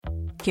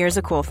Here's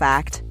a cool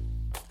fact.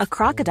 A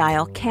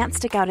crocodile can't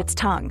stick out its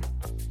tongue.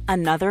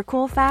 Another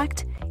cool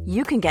fact,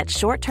 you can get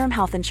short-term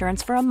health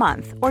insurance for a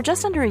month or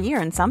just under a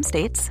year in some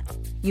states.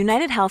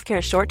 United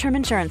Healthcare short-term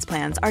insurance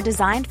plans are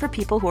designed for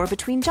people who are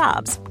between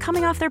jobs,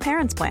 coming off their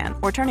parents' plan,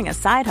 or turning a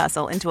side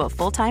hustle into a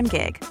full-time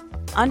gig.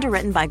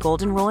 Underwritten by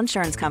Golden Rule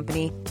Insurance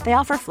Company, they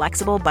offer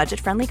flexible,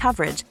 budget-friendly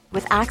coverage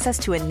with access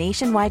to a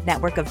nationwide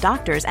network of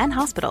doctors and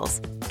hospitals.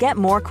 Get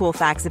more cool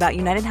facts about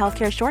United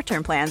Healthcare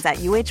short-term plans at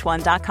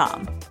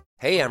uh1.com.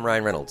 Hey, I'm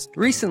Ryan Reynolds.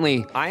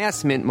 Recently, I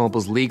asked Mint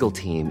Mobile's legal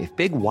team if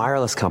big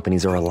wireless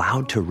companies are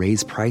allowed to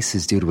raise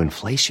prices due to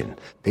inflation.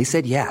 They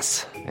said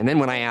yes. And then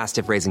when I asked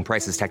if raising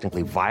prices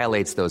technically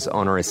violates those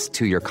onerous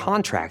two-year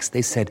contracts,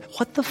 they said,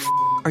 "What the f***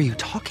 are you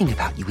talking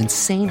about, you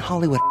insane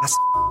Hollywood ass?"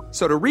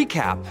 So to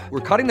recap,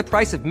 we're cutting the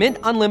price of Mint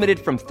Unlimited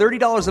from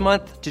 $30 a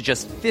month to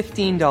just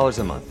 $15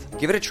 a month.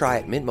 Give it a try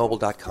at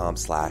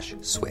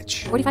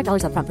mintmobile.com/switch.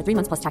 $45 up front for 3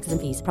 months plus taxes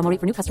and fees. Promo rate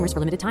for new customers for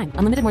limited time.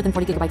 Unlimited more than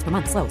 40 gigabytes per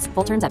month. Slows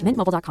full terms at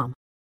mintmobile.com.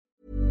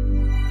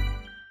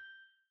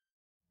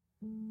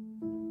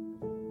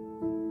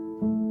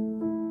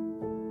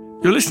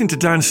 You're listening to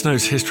Dan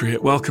Snow's History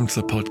Hit. Welcome to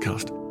the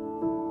podcast.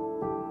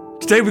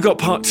 Today we've got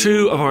part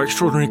 2 of our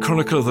extraordinary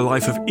chronicle of the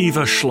life of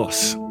Eva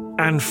Schloss,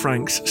 Anne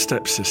Frank's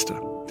stepsister.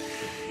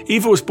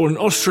 Eva was born in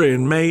Austria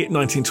in May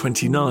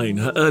 1929.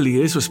 Her early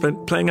years were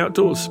spent playing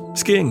outdoors,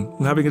 skiing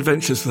and having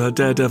adventures with her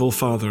daredevil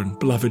father and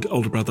beloved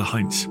older brother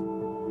Heinz.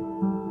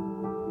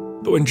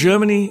 But when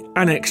Germany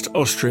annexed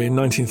Austria in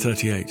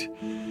 1938,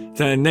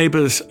 their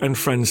neighbours and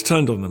friends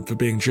turned on them for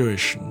being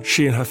Jewish, and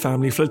she and her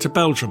family fled to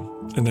Belgium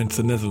and then to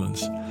the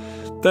Netherlands.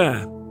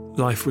 There,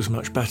 life was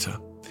much better.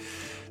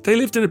 They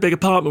lived in a big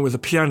apartment with a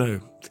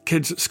piano. The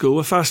kids at school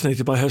were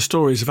fascinated by her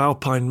stories of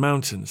alpine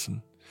mountains,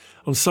 and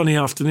on sunny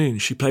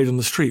afternoons she played on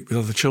the street with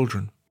other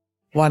children.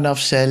 One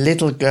of the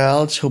little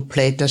girls who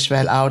played as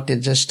well out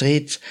in the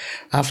streets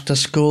after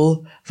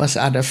school was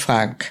Anne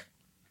Frank.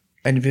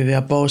 And we were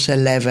both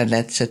 11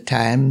 at the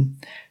time,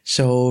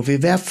 so we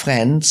were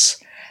friends.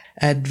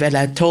 And when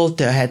I told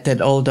her I had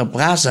an older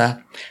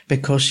brother,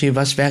 because she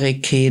was very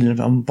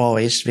keen on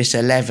boys with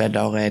 11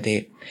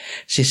 already,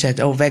 she said,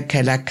 "Oh, when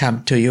can I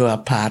come to your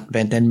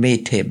apartment and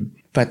meet him?"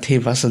 But he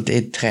wasn't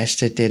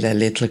interested in a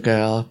little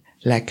girl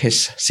like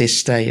his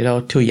sister,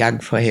 too young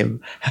for him.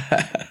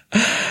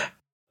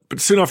 But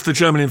soon after the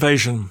German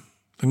invasion,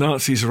 the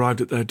Nazis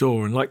arrived at their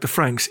door, and like the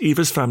Franks,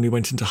 Eva's family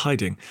went into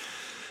hiding.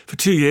 For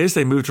 2 years,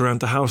 they moved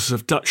around the houses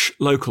of Dutch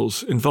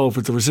locals involved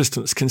with the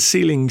resistance,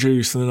 concealing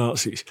Jews from the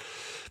Nazis.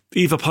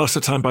 Eva passed her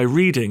time by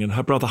reading, and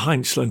her brother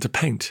Heinz learned to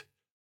paint.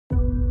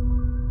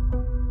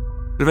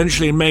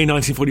 Eventually, in May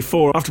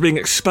 1944, after being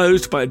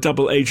exposed by a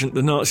double agent,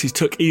 the Nazis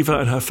took Eva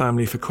and her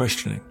family for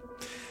questioning.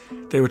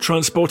 They were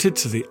transported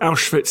to the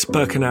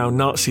Auschwitz-Birkenau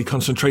Nazi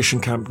concentration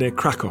camp near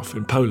Krakow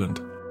in Poland.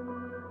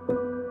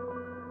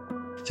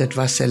 That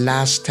was the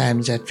last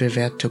time that we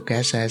were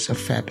together as a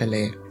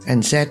family.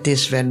 And that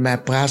is when my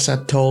brother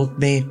told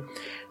me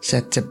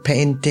that the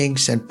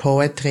paintings and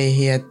poetry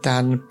he had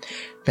done,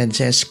 when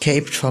they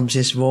escaped from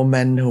this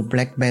woman who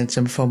blackmailed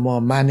them for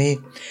more money,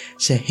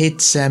 they hid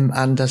them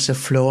under the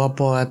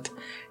floorboard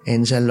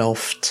in the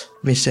loft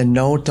with a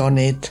note on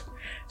it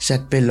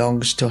that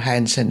belongs to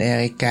Heinz and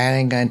Erich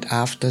Geiringer, and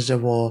after the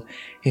war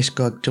he's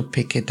going to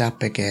pick it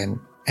up again.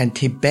 And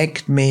he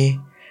begged me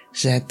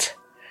that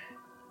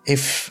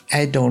if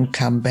I don't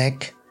come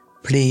back,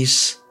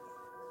 please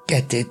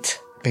get it,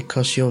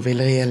 because you will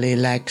really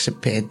like the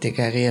painting.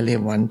 I really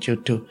want you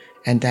to.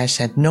 And I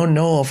said,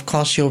 no, of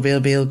course you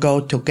will, we'll go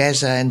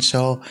together. And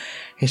so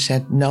he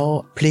said,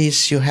 no,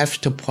 please, you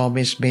have to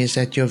promise me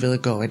that you will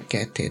go and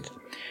get it.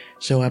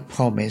 So I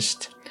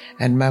promised.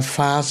 And my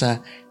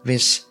father,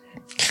 with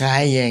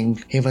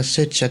crying, he was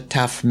such a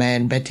tough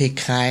man, but he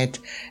cried,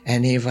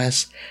 and he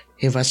was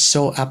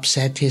so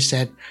upset. He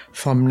said,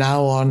 from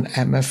now on,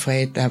 I'm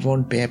afraid I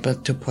won't be able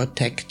to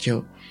protect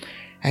you.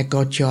 I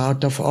got you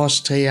out of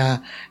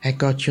Austria. I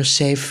got you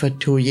safe for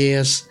 2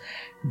 years.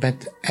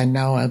 And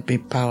now I'll be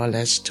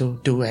powerless to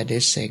do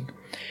anything.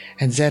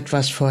 And that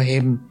was for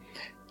him,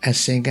 I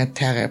think, a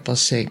terrible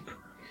thing,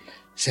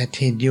 that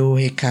he knew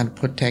he can't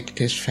protect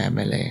his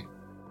family.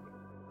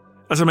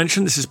 As I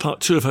mentioned, this is part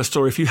 2 of her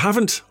story. If you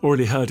haven't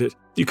already heard it,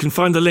 you can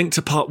find the link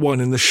to part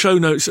 1 in the show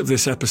notes of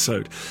this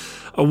episode.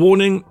 A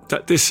warning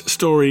that this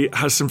story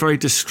has some very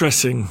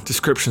distressing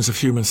descriptions of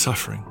human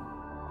suffering.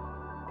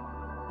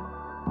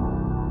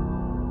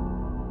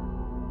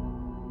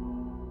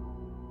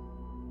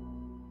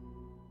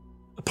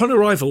 Upon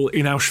arrival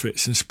in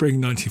Auschwitz in spring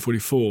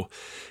 1944,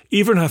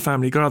 Eva and her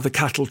family got out of the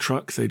cattle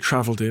truck they'd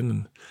travelled in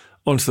and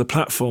onto the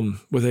platform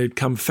where they'd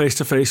come face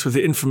to face with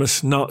the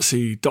infamous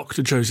Nazi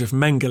Dr. Joseph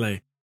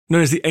Mengele,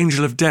 known as the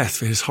Angel of Death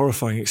for his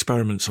horrifying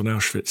experiments on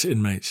Auschwitz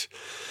inmates.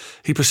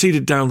 He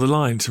proceeded down the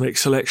line to make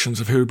selections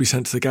of who would be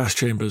sent to the gas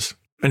chambers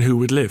and who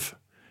would live,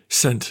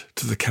 sent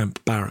to the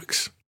camp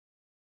barracks.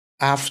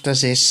 After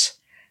this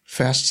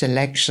first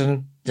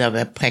selection, there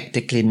were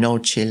practically no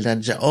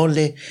children.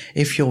 Only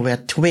if you were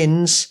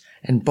twins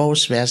and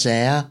both were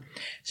there,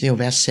 you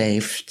were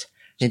saved.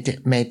 They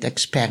made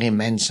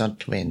experiments on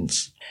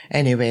twins.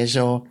 Anyway,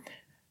 so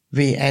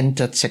we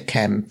entered the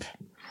camp.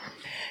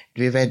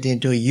 We went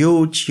into a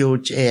huge,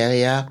 huge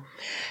area,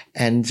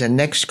 and the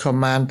next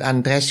command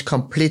undressed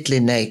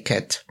completely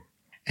naked.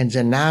 And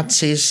the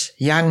Nazis,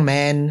 young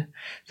men,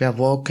 were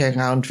walking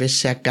around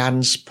with their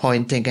guns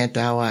pointing at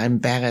our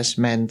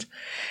embarrassment.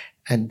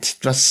 And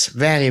it was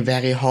very,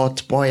 very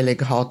hot, boiling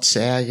hot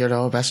there, it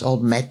was all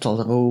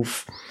metal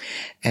roof.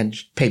 And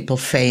people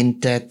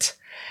fainted.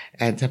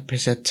 And I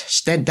said,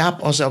 stand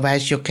up,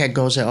 otherwise you can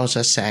go the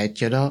other side,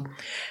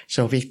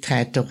 So we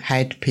tried to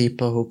hide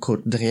people who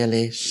couldn't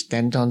really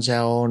stand on their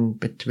own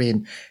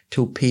between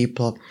two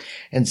people.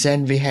 And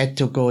then we had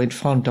to go in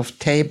front of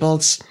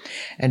tables,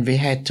 and we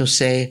had to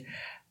say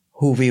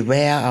who we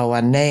were,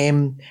 our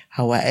name,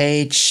 our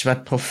age,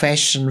 what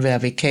profession, where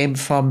we came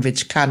from,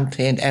 which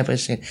country, and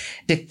everything.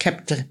 They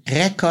kept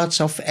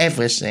records of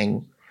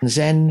everything. And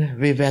then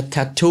we were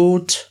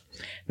tattooed.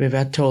 We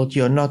were told,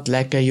 you're not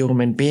like a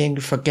human being.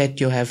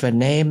 Forget you have a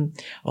name.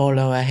 All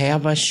our hair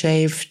was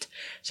shaved.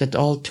 That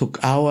all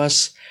took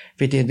hours.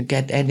 We didn't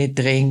get any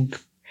drink.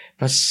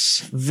 It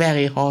was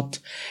very hot.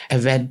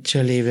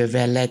 Eventually we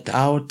were let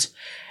out,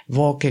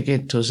 walking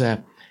into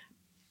the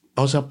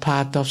other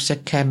part of the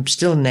camp,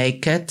 still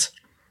naked.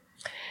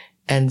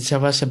 And there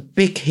was a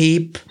big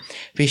heap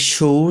with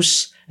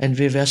shoes, and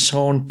we were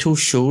thrown 2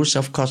 shoes,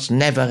 of course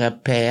never a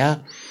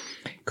pair.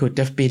 Could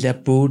have been a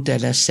boot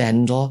and a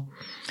sandal.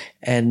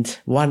 And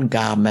 1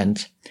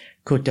 garment.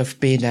 Could have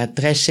been a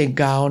dressing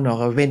gown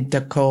or a winter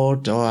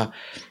coat or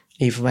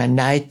even a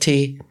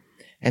nightie.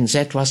 And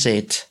that was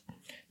it.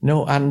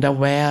 No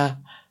underwear,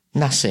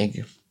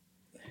 nothing.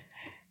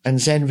 And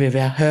then we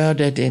were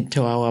herded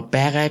into our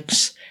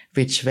barracks,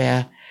 which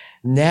were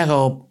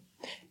narrow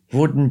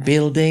wooden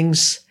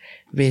buildings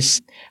with,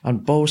 on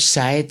both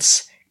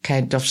sides,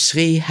 kind of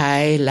 3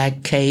 high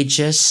like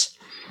cages.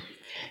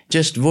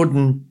 Just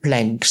wooden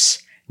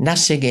planks.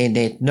 Nothing in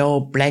it, no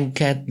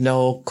blanket,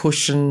 no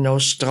cushion, no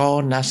straw,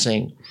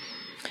 nothing.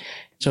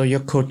 So you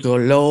could go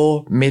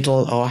low,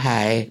 middle or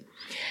high.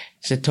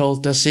 They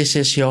told us this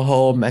is your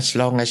home as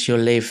long as you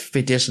live.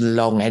 It isn't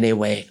long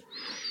anyway.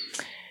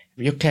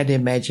 You can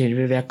imagine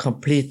we were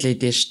completely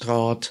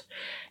distraught.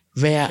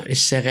 Where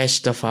is the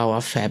rest of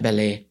our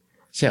family?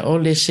 The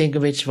only thing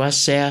which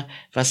was there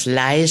was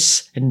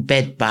lice and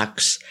bed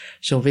bugs.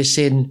 So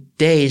within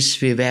days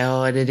we were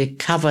already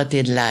covered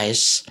in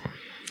lice.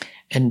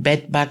 And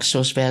bed bugs,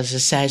 those were the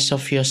size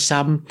of your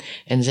thumb,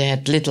 and they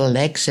had little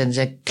legs, and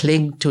they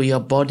cling to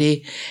your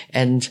body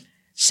and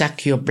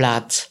suck your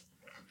blood.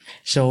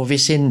 So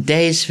within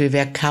days we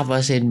were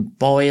covered in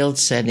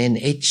boils and in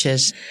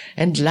itches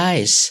and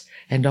lice.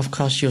 And of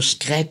course you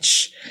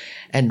scratch.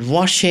 And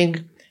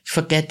washing,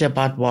 forget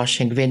about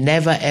washing. We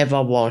never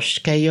ever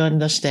washed. Can you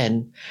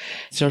understand?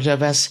 So there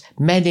was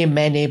many,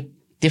 many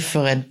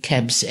different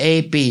camps,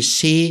 A, B,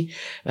 C.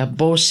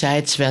 Both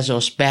sides were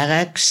those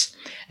barracks.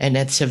 And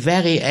at the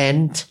very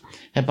end,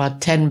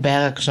 about 10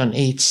 barracks on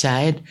each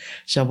side,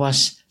 there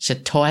was the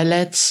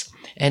toilets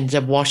and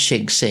the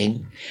washing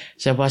thing.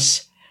 There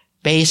was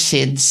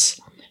basins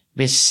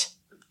with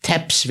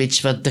taps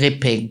which were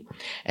dripping,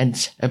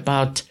 and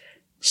about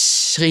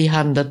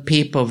 300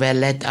 people were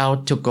let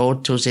out to go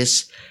to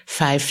these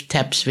 5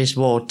 taps with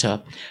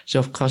water. So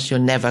of course you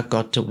never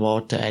got to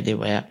water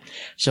anywhere.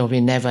 So we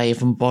never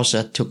even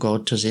bothered to go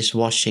to this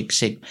washing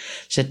thing.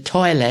 The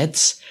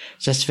toilets,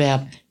 those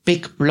were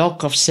big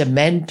block of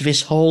cement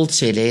with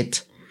holes in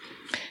it,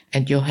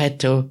 and you had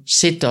to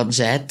sit on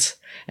that,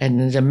 and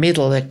in the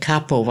middle the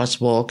capo was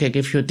walking.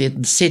 If you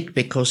didn't sit,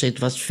 because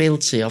it was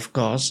filthy, of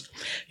course,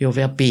 you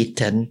were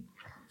beaten.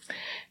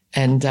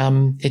 And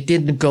it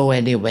didn't go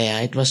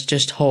anywhere. It was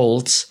just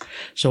holes.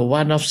 So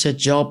one of the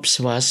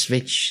jobs was,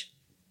 which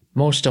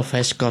most of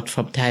us got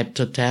from time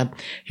to time,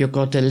 you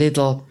got a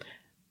little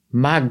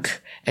mug,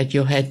 and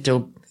you had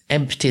to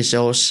empty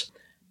those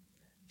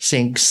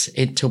things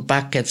into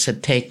buckets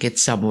and take it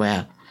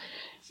somewhere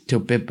to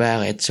be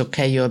buried. So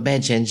can you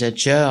imagine the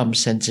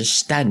germs and the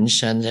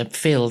stench and the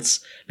filth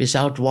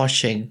without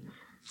washing?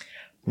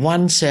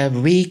 Once a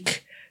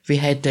week we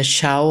had a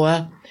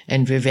shower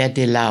and we were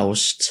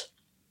deloused.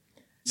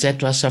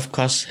 That was, of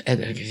course, a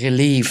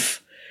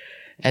relief.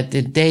 At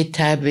the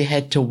daytime we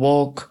had to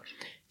walk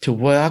to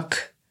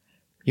work,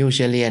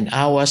 usually an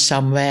hour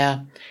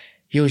somewhere.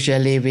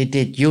 Usually we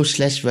did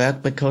useless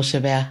work because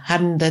there were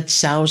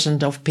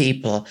 100,000 of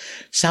people.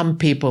 Some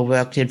people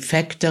worked in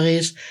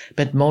factories,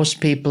 but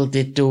most people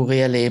did do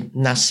really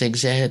nothing.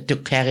 They had to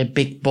carry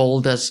big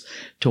boulders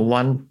to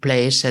one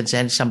place, and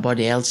then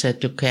somebody else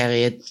had to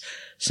carry it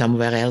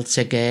somewhere else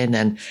again,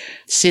 and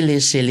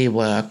silly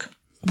work.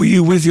 Were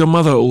you with your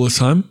mother all the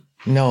time?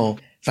 No,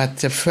 but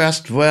the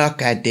first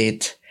work I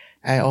did,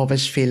 I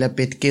always feel a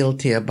bit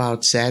guilty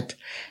about that.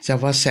 There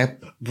was a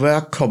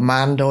work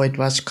commando, it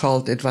was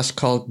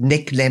called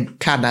nicknamed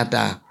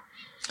Canada.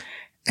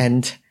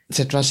 And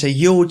that was a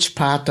huge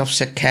part of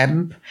the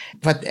camp.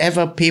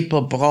 Whatever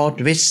people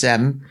brought with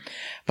them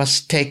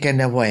was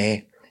taken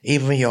away,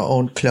 even your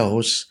own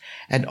clothes.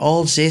 And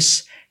all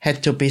this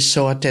had to be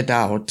sorted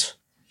out.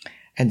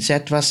 And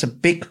that was a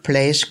big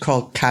place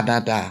called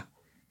Canada.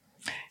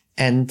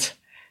 And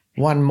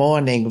one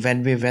morning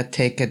when we were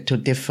taken to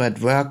different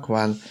work,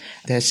 the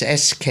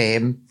SS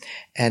came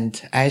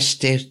and I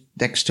stayed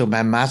next to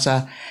my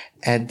mother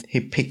and he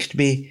picked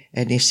me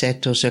and he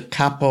said to the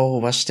capo who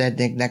was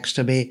standing next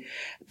to me,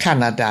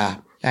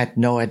 Canada. I had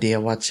no idea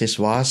what this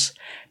was,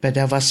 but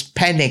I was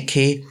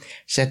panicky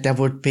that I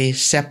would be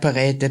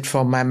separated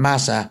from my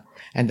mother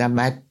and I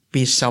might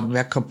be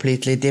somewhere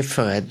completely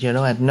different,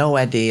 I had no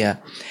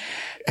idea.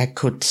 I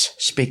could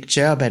speak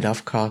German,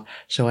 of course.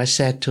 So I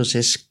said to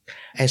this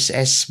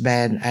SS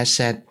man, I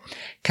said,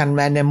 kann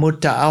meine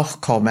Mutter auch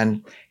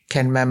kommen?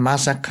 Can my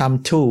mother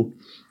come too?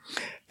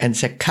 And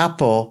the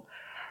capo,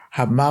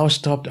 her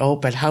mouth dropped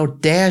open. How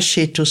dare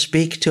she to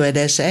speak to an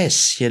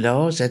SS,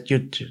 that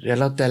you're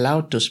not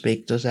allowed to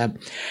speak to them.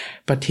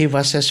 But he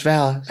was as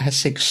well, I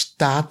think,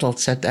 startled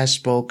that I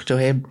spoke to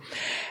him.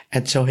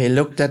 And so he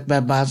looked at my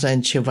mother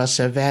and she was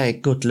a very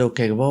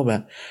good-looking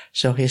woman.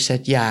 So he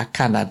said, yeah,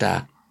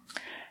 Canada.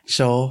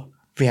 So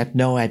we had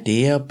no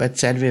idea, but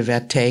then we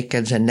were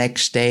taken the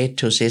next day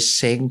to this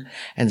thing,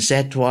 and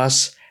that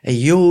was a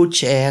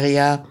huge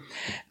area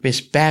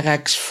with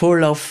barracks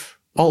full of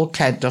all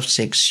kinds of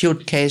things,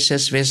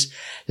 suitcases with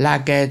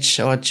luggage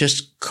or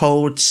just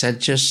coats and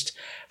just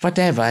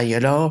whatever,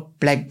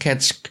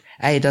 blankets,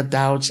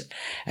 eiderdown,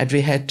 and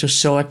we had to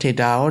sort it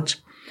out.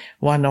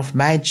 One of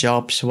my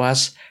jobs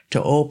was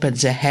to open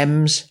the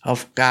hems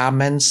of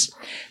garments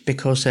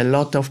because a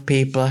lot of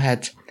people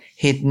had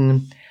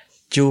hidden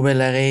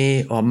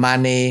jewelry or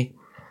money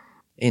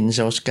in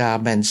those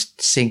garments,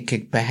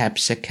 thinking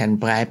perhaps they can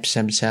bribe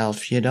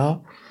themselves,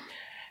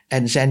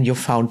 And then you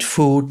found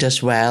food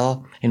as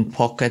well. In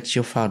pockets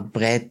you found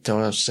bread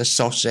or a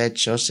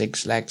sausage or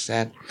things like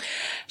that.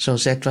 So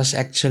that was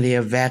actually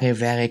a very,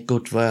 very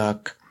good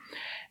work.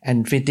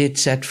 And we did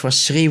that for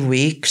 3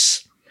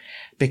 weeks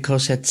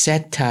because at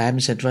that time,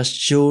 that was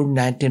June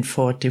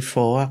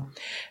 1944,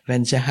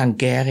 when the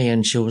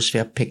Hungarian Jews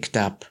were picked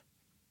up.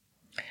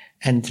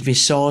 And we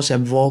saw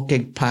them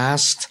walking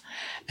past,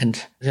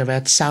 and there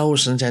were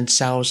thousands and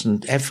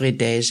thousands. Every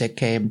day they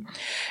came,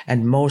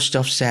 and most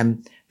of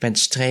them went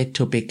straight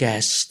to be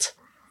gassed.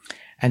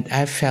 And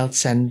I felt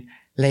then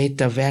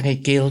later very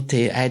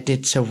guilty. I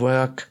did the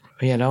work,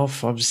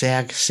 from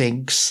their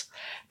things,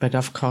 but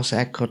of course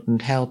I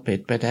couldn't help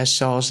it. But I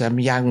saw them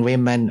young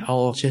women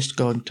all just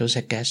going to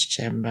the gas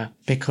chamber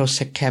because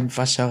the camp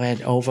was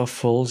already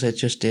overfull. They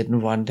just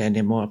didn't want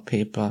any more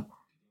people.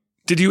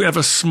 Did you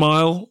ever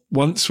smile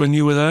once when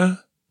you were there?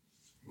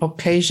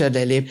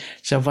 Occasionally.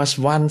 There was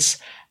once a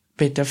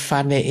bit of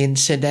funny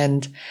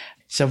incident.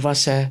 There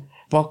was a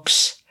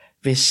box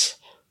with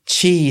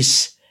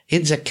cheese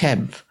in the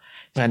camp.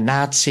 A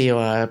Nazi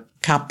or a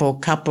capo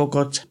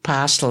got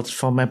parcels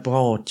from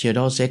abroad.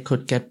 They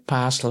could get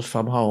parcels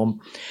from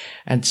home.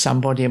 And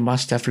somebody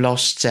must have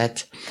lost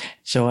that.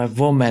 So a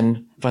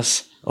woman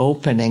was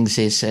opening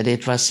this, and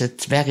it was a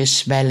very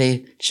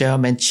smelly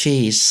German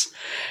cheese.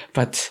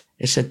 But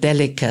it's a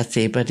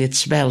delicacy, but it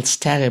smells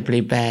terribly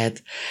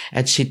bad.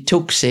 And she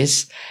took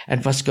this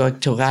and was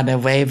going to run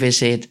away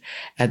with it.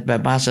 And my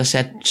mother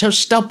said, so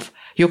stop,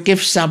 you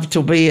give some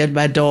to me and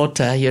my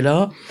daughter,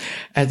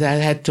 And I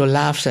had to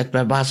laugh that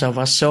my mother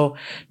was so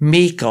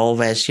meek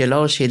always, she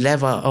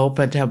never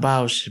opened her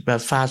mouth. My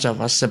father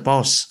was the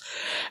boss.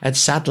 And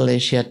suddenly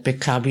she had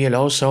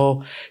become,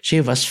 so she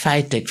was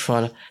fighting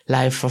for the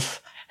life of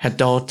her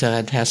daughter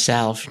and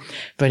herself.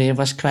 But it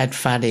was quite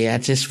funny.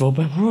 And this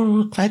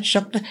woman, quite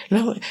shocked.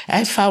 No,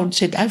 I found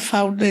it,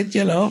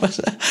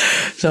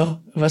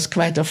 So it was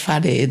quite a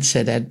funny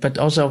incident, but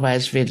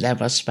otherwise we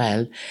never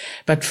smiled.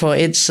 But for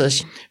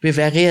instance, we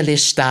were really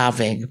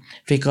starving.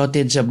 We got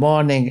in the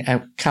morning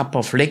a cup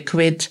of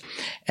liquid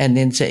and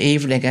in the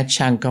evening a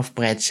chunk of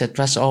bread. That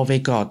was all we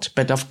got.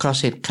 But of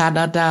course in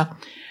Canada,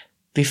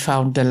 we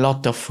found a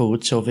lot of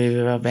food, so we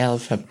were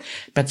welcome.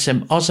 But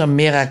some other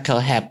miracle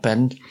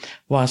happened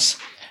was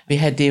we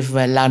had even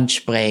a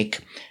lunch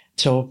break.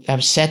 So I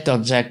sat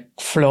on the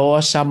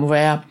floor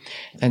somewhere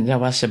and there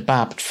was a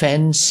barbed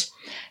fence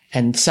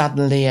and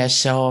suddenly I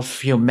saw a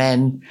few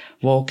men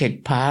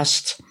walking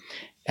past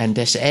and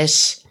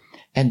SS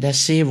and I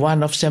see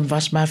one of them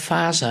was my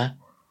father,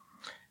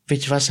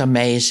 which was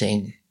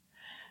amazing.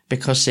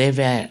 Because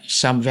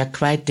some were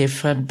quite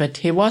different, but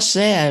he was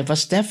there, it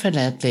was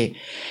definitely.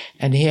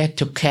 And he had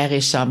to carry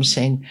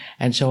something,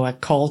 and so I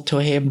called to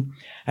him,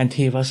 and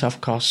he was,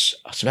 of course,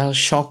 as well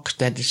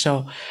shocked. And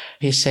so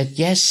he said,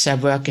 yes, I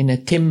work in a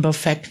timber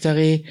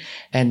factory,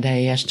 and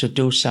he has to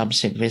do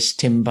something with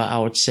timber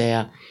out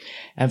there.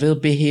 I will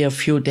be here a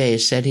few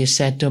days. And he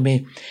said to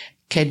me,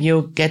 can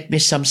you get me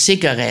some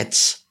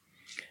cigarettes?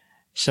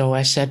 So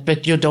I said,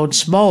 but you don't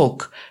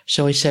smoke.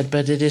 So he said,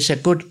 but it is a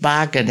good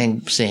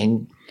bargaining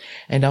thing.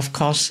 And of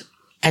course,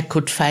 I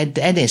could find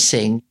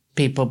anything.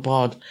 People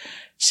brought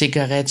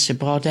cigarettes, they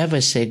brought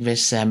everything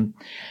with them.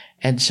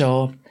 And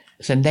so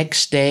the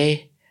next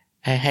day,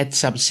 I had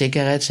some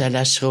cigarettes and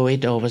I threw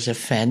it over the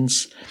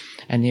fence.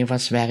 and he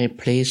was very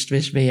pleased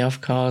with me,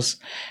 of course.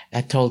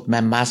 I told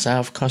my mother,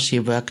 of course, she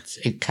worked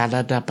in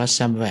Canada but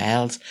somewhere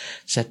else,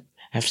 that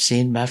I've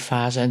seen my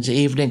father. In the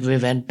evening we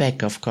went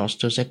back, of course,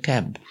 to the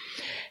camp.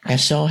 I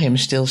saw him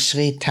still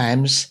 3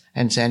 times,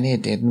 and then he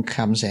didn't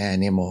come there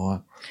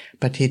anymore.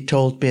 But he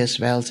told me as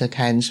well that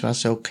Heinz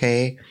was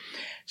okay.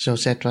 So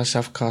that was,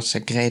 of course, a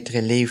great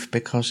relief,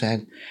 because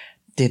I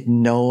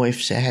didn't know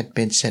if they had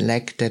been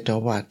selected or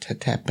what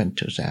had happened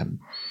to them.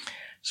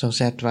 So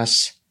that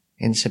was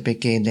in the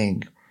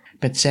beginning.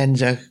 But then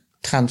the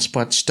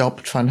transport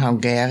stopped from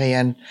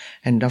Hungarian,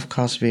 and of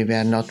course we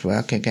were not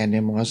working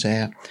anymore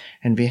there,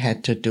 and we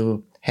had to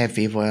do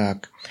heavy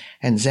work.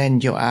 And then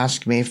you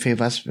asked me if he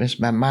was with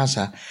my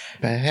mother.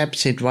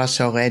 Perhaps it was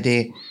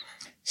already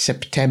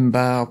September,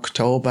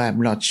 October,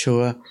 I'm not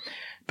sure,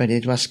 but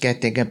it was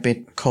getting a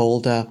bit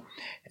colder,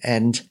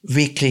 and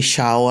weekly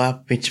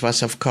shower, which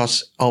was of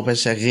course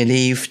always a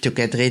relief to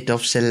get rid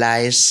of the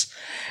lice,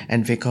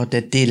 and we got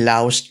a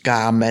deloused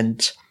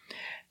garment.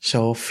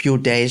 So a few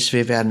days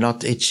we were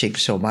not itching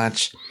so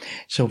much.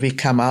 So we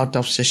come out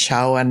of the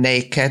shower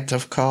naked,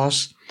 of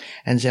course,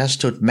 and there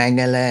stood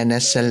Mengele, and a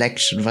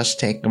selection was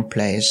taking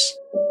place.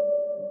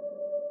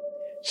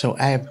 So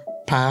I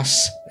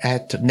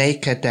had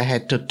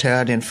to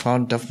turn in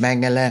front of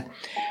Mengele,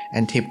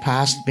 and he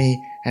passed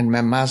me, and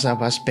my mother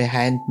was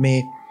behind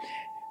me.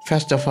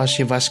 First of all,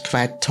 she was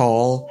quite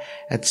tall,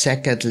 and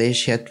secondly,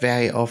 she had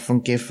very often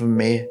given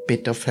me a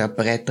bit of her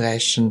bread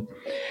ration,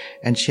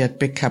 and she had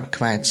become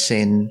quite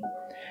thin.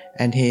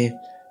 And he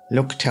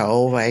looked her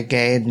over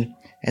again,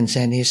 and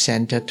then he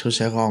sent her to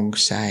the wrong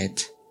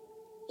side.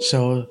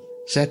 So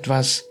that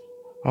was,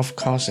 of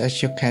course,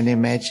 as you can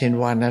imagine,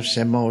 one of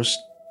the most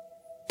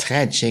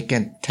tragic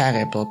and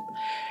terrible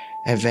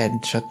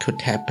events that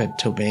could happen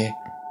to me.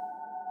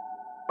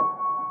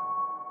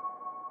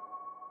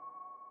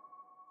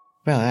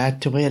 Well, I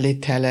had to really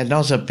tell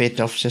another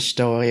bit of the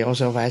story,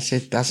 otherwise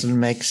it doesn't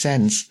make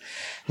sense.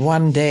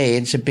 One day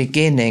in the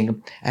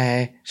beginning,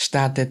 I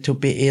started to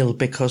be ill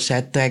because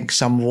I drank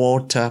some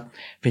water,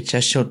 which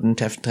I shouldn't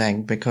have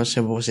drank, because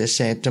they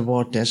said the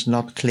water is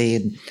not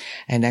clean,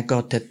 and I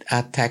got an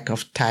attack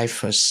of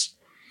typhus.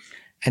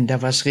 And I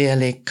was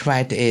really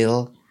quite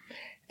ill,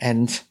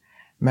 and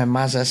my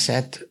mother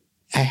said,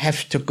 I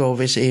have to go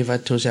with Eva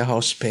to the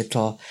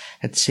hospital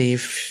and see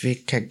if we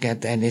can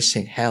get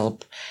anything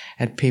help.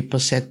 And people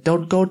said,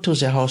 don't go to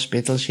the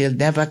hospital, she'll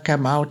never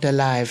come out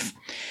alive.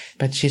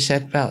 But she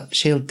said, well,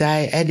 she'll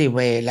die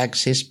anyway, like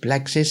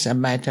this I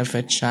might have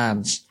a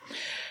chance.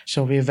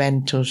 So we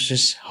went to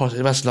this,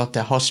 it was not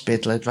a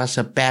hospital, it was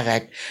a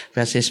barrack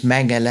where this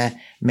Mengele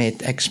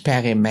made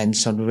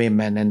experiments on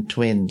women and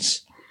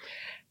twins.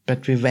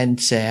 But we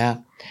went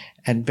there,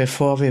 and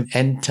before we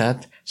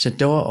entered, the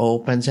door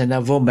opens and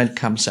a woman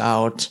comes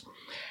out.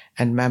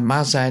 And my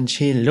mother, and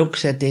she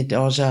looks at it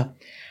also,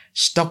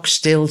 stock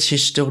still, she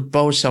stood,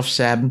 both of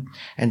them,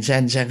 and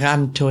then they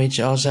ran to each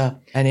other.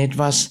 And it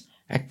was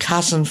a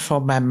cousin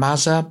for my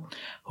mother,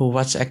 who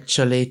was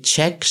actually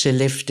Czech. She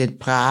lived in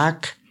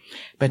Prague,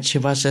 but she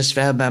was as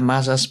well my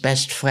mother's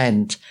best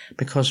friend,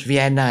 because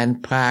Vienna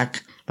and Prague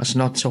was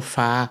not so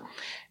far.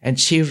 And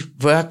she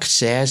worked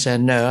there as a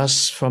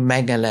nurse for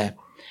Mengele.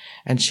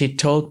 And she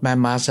told my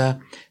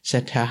mother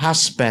that her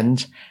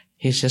husband,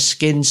 he's a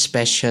skin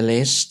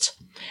specialist,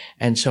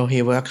 and so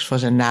he works for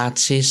the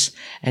Nazis,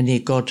 and he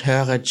got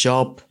her a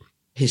job.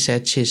 He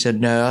said she's a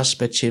nurse,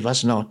 but she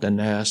was not a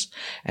nurse.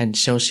 And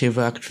so she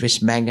worked with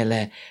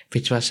Mengele,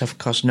 which was of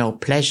course no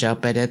pleasure,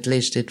 but at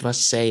least it was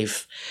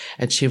safe.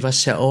 And she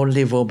was the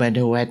only woman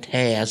who had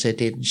hair. They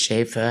didn't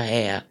shave her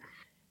hair.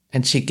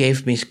 And she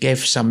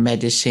gave some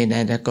medicine,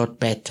 and I got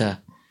better.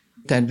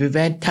 Then we were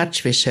in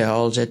touch with her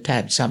all the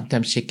time.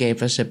 Sometimes she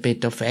gave us a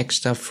bit of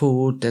extra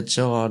food and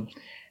so on.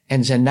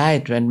 And the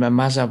night when my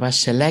mother was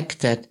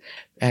selected,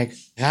 I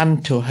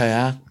ran to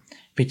her,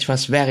 which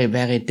was very,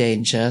 very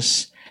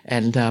dangerous.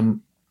 And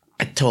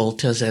I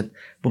told her that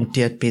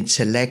Mutti had been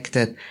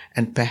selected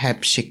and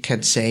perhaps she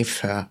can save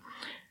her.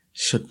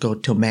 Should go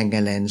to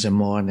Mengele in the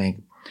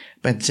morning.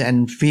 But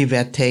then we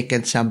were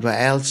taken somewhere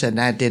else, and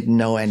I didn't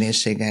know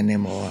anything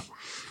anymore.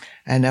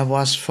 And I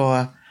was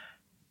for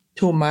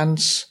 2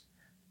 months,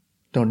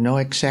 don't know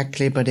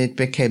exactly, but it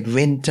became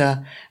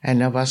winter,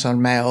 and I was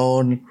on my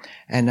own,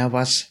 and I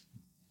was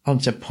on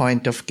the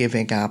point of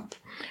giving up.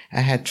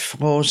 I had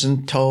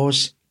frozen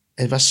toes.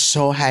 It was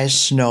so high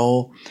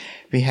snow.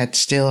 We had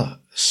still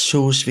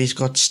shoes. We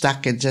got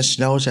stuck in the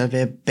snow, so we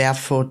were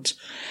barefoot.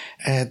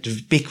 I had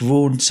big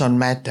wounds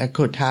on I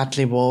could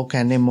hardly walk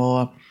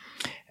anymore.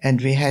 And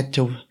we had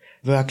to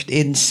work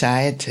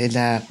inside in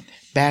a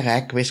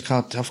barrack with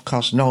got, of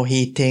course, no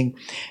heating,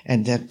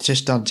 and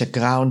just on the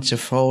ground, the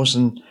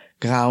frozen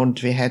ground,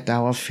 we had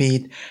our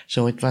feet.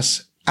 So it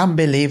was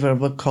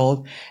unbelievable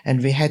cold,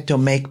 and we had to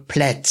make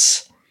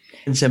plaids.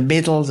 In the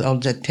middle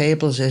of the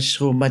table, they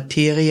threw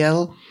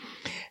material,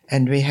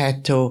 and we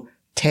had to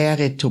tear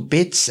it to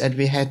bits, and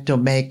we had to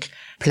make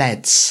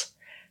plaids.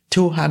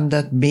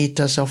 200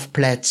 meters of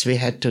plaids we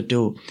had to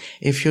do.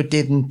 If you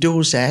didn't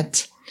do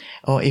that,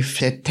 or if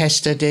they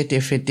tested it,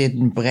 if it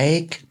didn't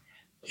break,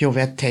 you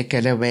were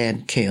taken away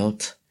and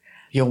killed.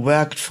 You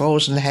worked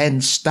frozen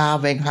hands,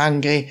 starving,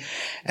 hungry,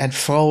 and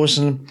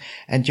frozen,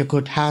 and you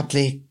could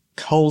hardly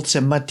hold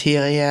the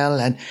material,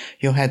 and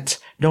you had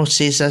no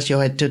scissors, you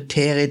had to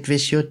tear it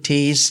with your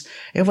teeth.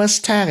 It was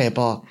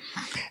terrible.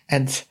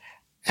 And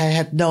I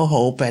had no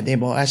hope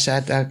anymore. I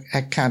said,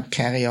 I can't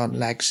carry on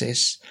like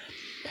this.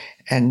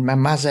 And my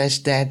mother is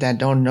dead. I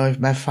don't know if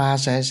my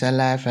father is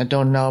alive. I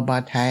don't know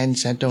about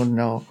Heinz. I don't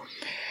know.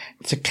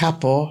 The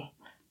couple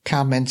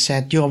come and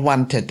said, you're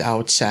wanted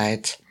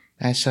outside.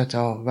 I thought,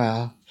 oh,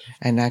 well.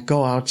 And I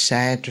go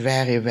outside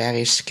very,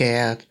 very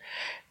scared.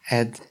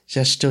 And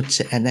there stood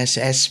an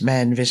SS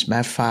man with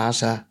my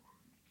father.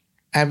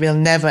 I will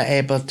never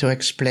able to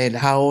explain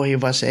how he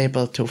was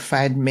able to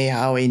find me,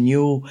 how he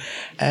knew.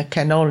 I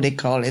can only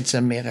call it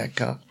a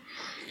miracle.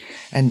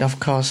 And of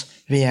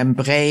course, we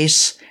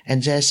embrace.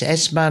 And the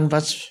SS man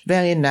was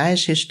very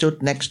nice. He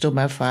stood next to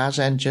my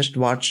father and just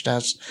watched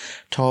us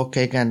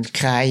talking and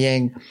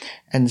crying.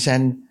 And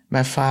then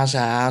my father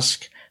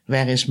asked,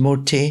 where is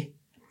Mutti?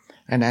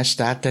 And I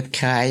started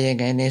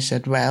crying, and he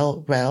said,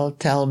 well,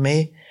 tell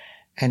me.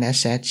 And I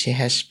said, she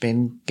has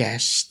been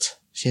gassed.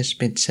 She has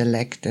been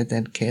selected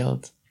and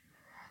killed.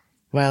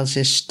 Well,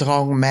 this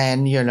strong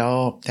man,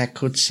 I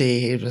could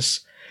see it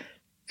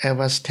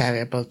was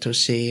terrible to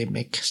see him.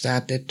 He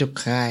started to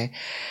cry,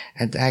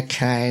 and I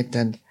cried,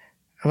 and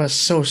it was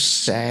so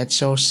sad.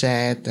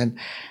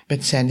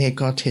 But then he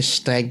got his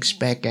strength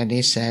back, and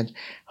he said,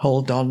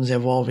 hold on, the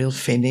war will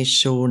finish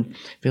soon.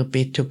 We'll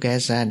be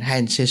together, and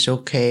Heinz is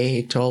okay,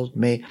 he told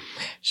me.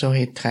 So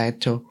he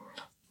tried to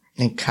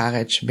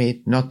encourage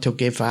me not to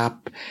give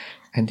up.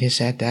 And he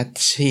said,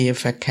 let's see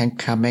if I can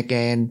come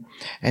again.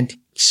 And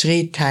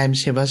 3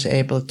 times he was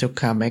able to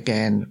come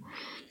again.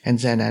 And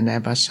then I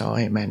never saw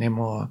him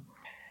anymore.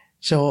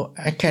 So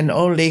I can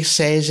only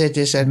say that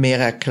it's a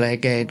miracle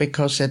again,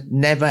 because it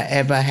never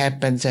ever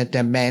happened that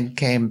a man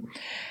came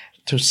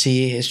to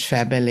see his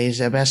family.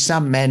 There were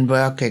some men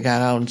working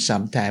around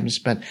sometimes,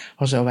 but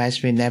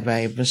otherwise we never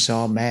even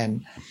saw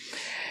men.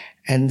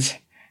 And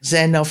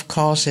then, of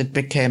course, it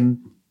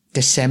became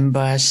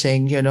December, I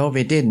think,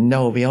 we didn't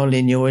know. We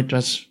only knew it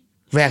was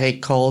very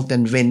cold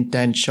and winter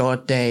and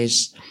short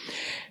days.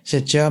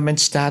 The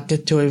Germans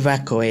started to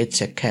evacuate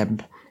the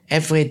camp.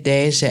 Every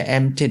day they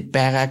emptied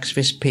barracks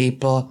with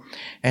people,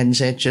 and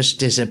they just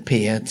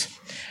disappeared.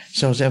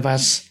 So there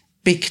was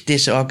big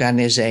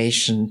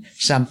disorganization.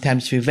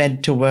 Sometimes we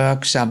went to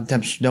work,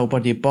 sometimes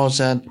nobody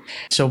bothered.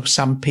 So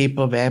some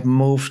people were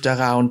moved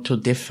around to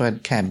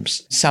different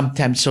camps.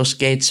 Sometimes those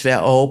gates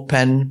were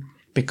open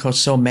because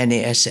so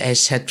many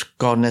SS had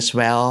gone as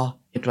well.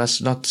 It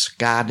was not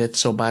guarded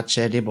so much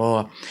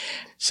anymore.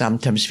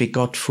 Sometimes we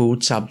got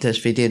food,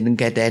 sometimes we didn't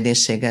get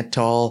anything at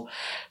all.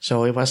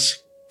 So it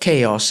was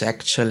chaos,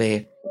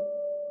 actually.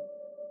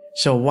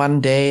 So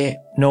one day,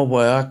 no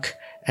work,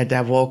 and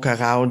I walk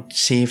around,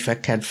 see if I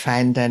can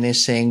find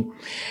anything,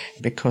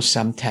 because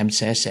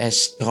sometimes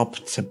SS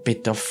dropped a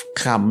bit of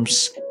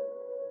crumbs.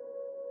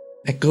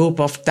 A group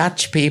of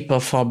Dutch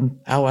people from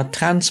our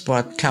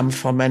transport come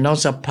from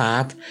another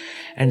part,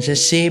 and they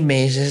see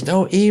me. They said,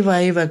 oh,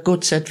 Eva,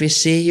 good that we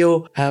see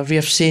you. We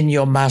have seen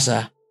your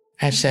mother.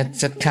 I said,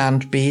 that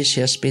can't be.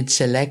 She has been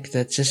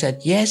selected. They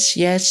said, yes,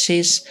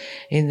 she's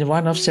in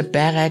one of the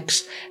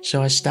barracks.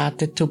 So I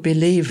started to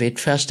believe it.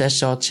 First I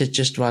thought she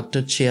just wanted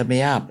to cheer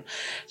me up.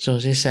 So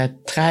they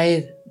said,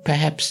 try,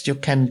 perhaps you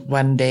can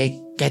one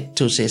day get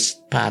to this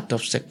part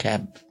of the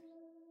camp.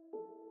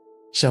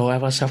 So I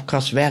was, of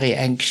course, very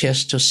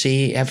anxious to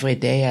see. Every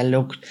day I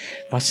looked,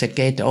 was the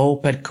gate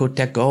open? Could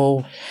I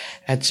go?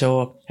 And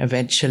so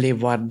eventually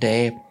one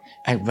day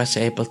I was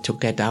able to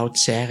get out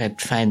there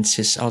and find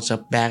this other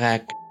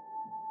barrack.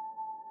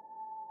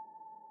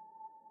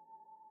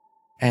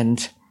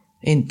 And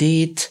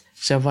indeed,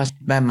 there was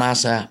my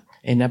mother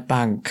in a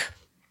bunk.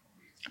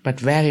 But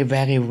very,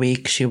 very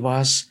weak she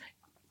was.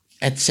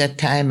 At that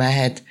time I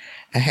had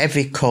a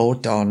heavy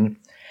coat on.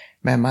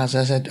 My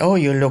mother said, oh,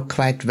 you look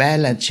quite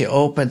well. And she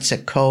opened the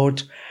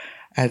coat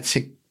and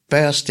she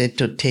burst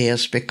into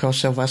tears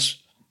because there was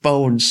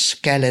bones,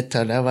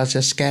 skeleton. I was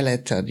a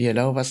skeleton,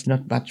 was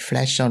not much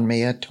flesh on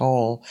me at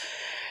all.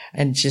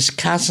 And his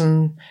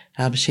cousin,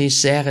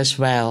 she's there as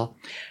well.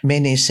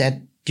 Minnie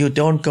said, you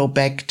don't go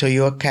back to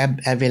your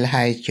camp. I will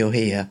hide you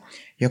here.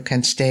 You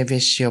can stay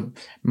with your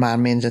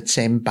mom in the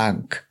same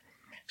bunk.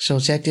 So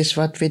that is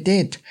what we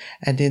did.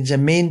 And in the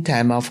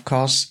meantime, of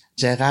course,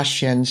 the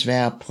Russians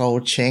were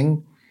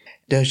approaching.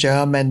 The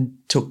German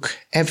took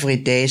every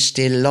day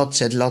still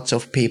lots and lots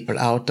of people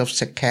out of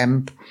the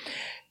camp.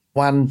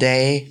 One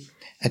day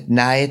at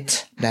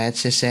night, they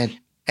said,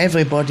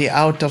 everybody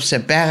out of the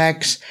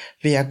barracks.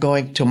 We are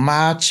going to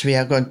march. We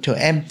are going to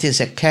empty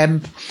the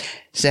camp.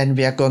 Then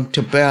we are going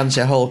to burn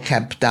the whole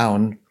camp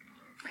down.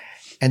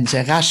 And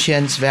the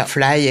Russians were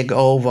flying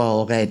over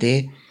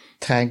already,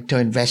 trying to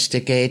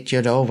investigate,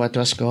 what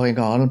was going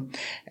on.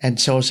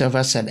 And so there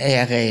was an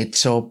air raid.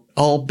 So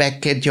all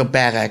back in your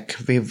barrack,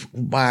 we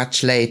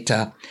march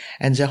later.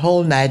 And the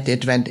whole night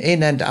it went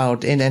in and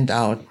out, in and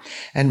out.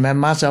 And my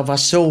mother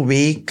was so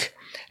weak,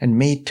 And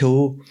me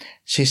too.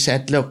 She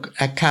said, look,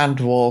 I can't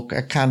walk.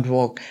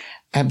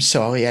 I'm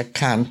sorry, I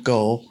can't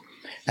go.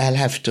 I'll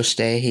have to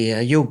stay here.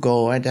 You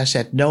go. And I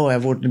said, no, I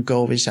wouldn't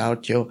go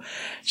without you.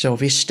 So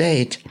we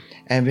stayed.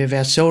 And we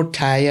were so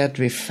tired,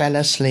 we fell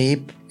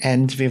asleep.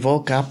 And we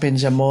woke up in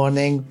the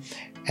morning,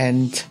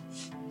 and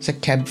the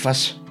camp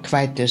was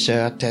quite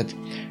deserted.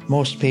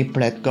 Most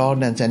people had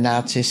gone, and the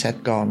Nazis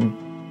had gone.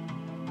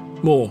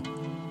 More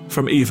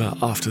from Eva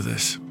after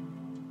this.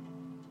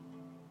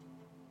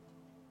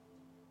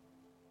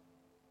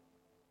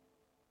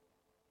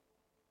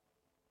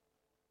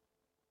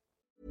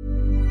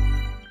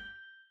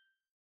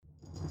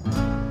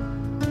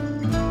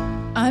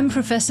 I'm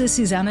Professor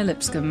Susanna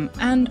Lipscomb,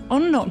 and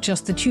on Not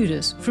Just the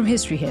Tudors from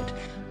History Hit,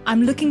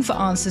 I'm looking for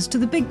answers to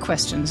the big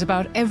questions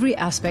about every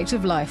aspect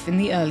of life in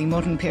the early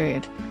modern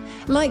period.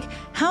 Like,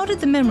 how did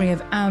the memory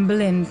of Anne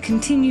Boleyn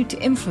continue to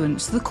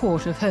influence the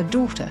court of her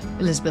daughter,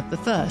 Elizabeth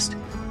I?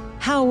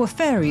 How were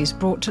fairies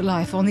brought to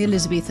life on the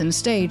Elizabethan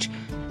stage?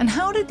 And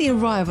how did the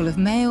arrival of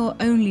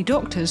male-only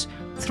doctors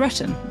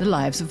threaten the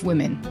lives of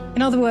women?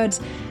 In other words,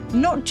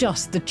 not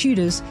just the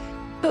Tudors,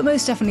 but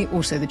most definitely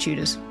also the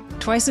Tudors.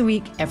 Twice a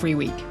week, every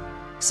week.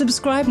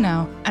 Subscribe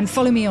now and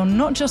follow me on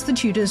Not Just the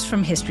Tudors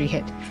from History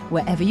Hit,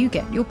 wherever you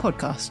get your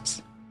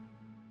podcasts.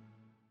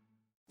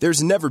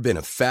 There's never been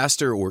a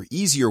faster or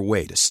easier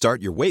way to start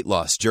your weight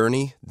loss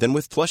journey than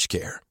with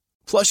PlushCare.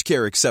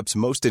 PlushCare accepts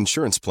most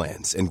insurance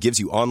plans and gives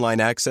you online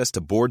access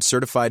to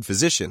board-certified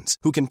physicians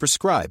who can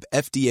prescribe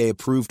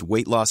FDA-approved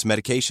weight loss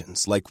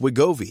medications like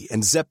Wegovy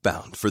and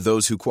Zepbound for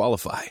those who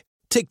qualify.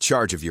 Take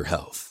charge of your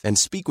health and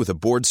speak with a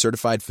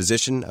board-certified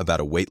physician about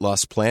a weight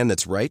loss plan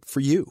that's right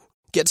for you.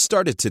 Get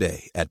started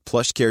today at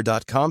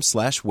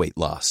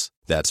plushcare.com/weight-loss.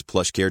 That's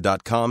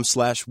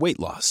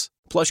plushcare.com/weight-loss.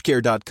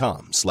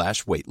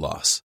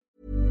 plushcare.com/weight-loss.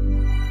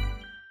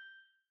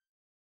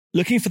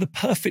 Looking for the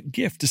perfect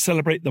gift to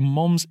celebrate the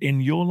moms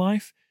in your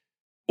life?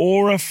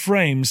 Aura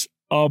frames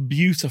are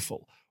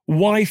beautiful,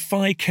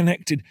 Wi-Fi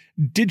connected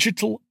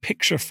digital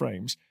picture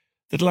frames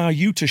that allow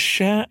you to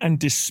share and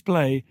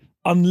display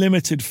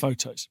unlimited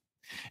photos.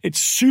 It's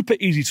super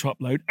easy to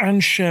upload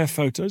and share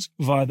photos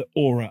via the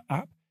Aura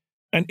app.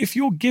 And if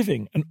you're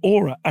giving an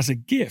Aura as a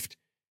gift,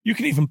 you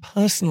can even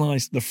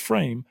personalize the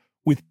frame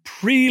with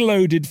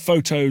preloaded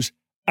photos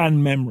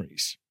and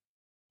memories.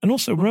 And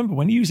also remember,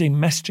 when using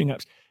messaging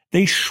apps,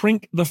 they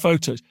shrink the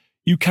photos.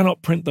 You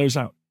cannot print those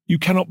out. You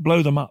cannot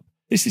blow them up.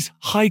 This is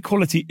high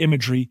quality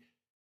imagery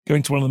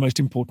going to one of the most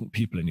important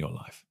people in your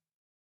life.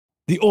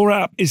 The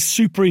Aura app is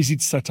super easy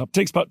to set up. It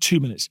takes about 2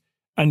 minutes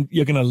and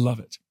you're going to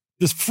love it.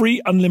 There's free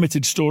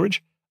unlimited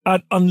storage,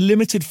 add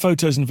unlimited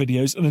photos and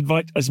videos, and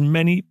invite as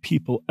many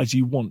people as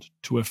you want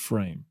to a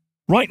frame.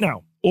 Right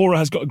now, Aura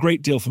has got a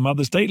great deal for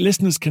Mother's Day.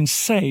 Listeners can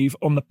save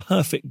on the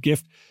perfect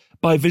gift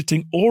by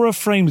visiting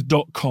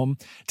auraframes.com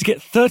to get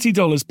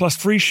 $30 plus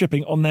free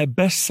shipping on their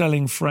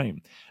best-selling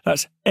frame.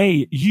 That's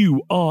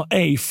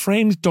AURA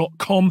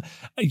frames.com.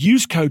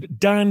 Use code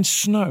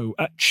DANSNOW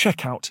at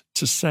checkout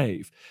to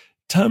save.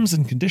 Terms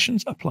and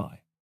conditions apply.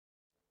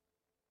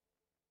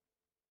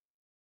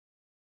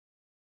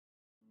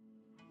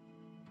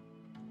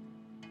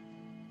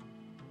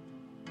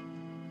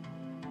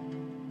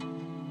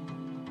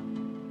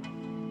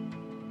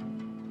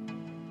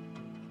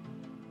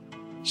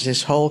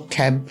 This whole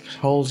camp,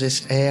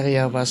 this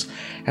area was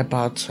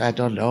about,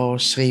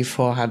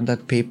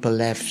 300-400 people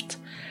left.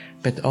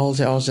 But all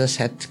the others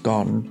had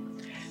gone.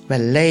 Well,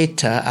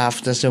 later,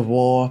 after the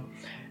war,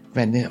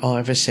 when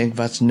everything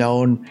was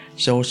known,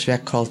 those were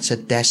called the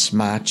death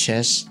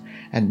marches.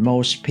 And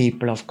most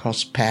people, of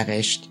course,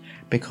 perished.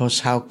 Because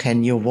how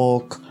can you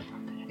walk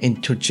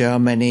into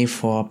Germany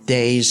for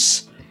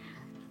days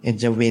in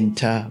the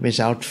winter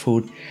without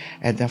food?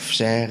 And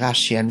the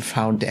Russians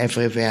found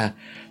everywhere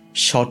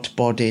shot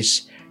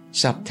bodies.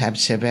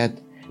 Sometimes they were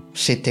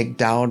sitting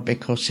down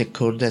because they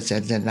couldn't,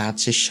 and the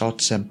Nazis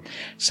shot them.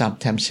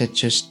 Sometimes they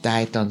just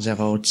died on the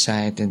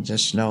roadside in the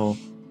snow.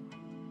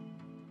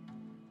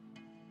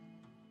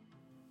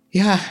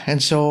 Yeah,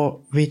 and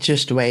so we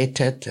just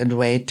waited and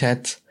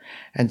waited.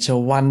 And so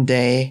one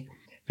day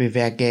we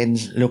were again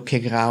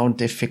looking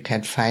around if we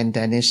can find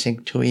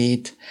anything to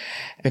eat,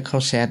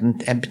 because they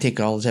hadn't emptied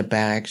all the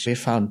barracks. We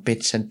found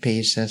bits and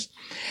pieces.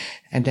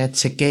 And at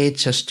the gate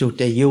just stood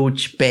a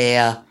huge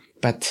bear,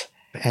 but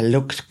I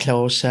looked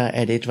closer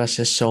and it was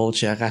a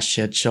soldier, a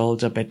Russian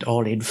soldier, but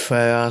all in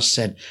furs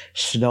and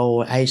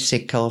snow,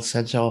 icicles,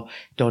 and so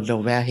don't know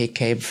where he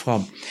came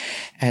from.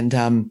 And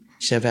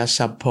there were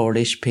some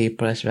Polish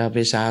people as well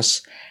with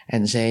us,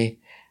 and they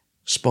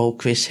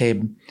spoke with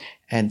him.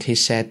 And he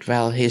said,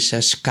 well, he's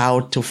a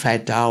scout to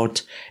find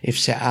out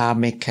if the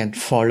army can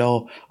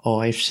follow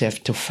or if they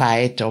have to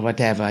fight or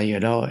whatever,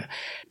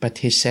 But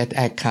he said,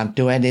 I can't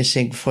do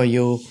anything for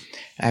you.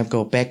 I'll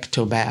go back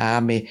to my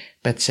army,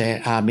 but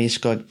the army is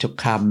going to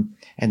come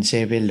and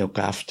they will look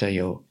after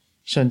you.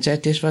 So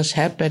that is what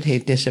happened. He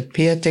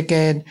disappeared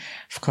again.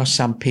 Of course,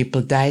 some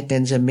people died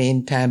in the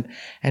meantime.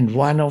 And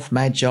one of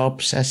my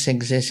jobs, I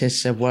think this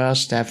is the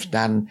worst I've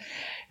done,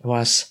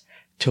 was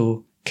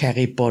to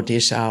carry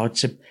bodies out.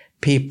 The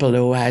people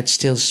who had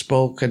still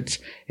spoken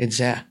in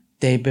the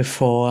day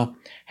before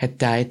had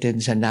died in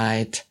the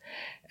night.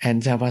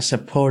 And there was a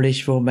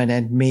Polish woman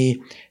and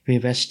me. We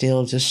were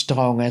still the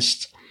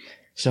strongest.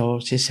 So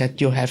she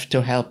said, you have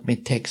to help me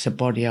take the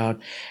body out.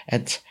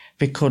 And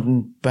we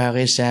couldn't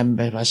bury them.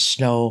 There was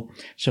snow.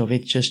 So we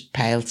just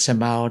piled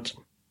them out.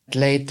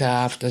 Later,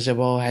 after the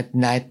war, I had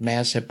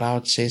nightmares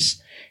about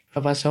this. I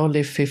was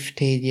only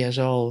 15 years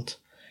old.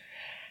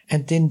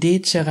 And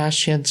indeed, the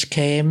Russians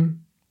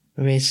came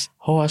with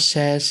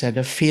horses and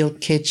a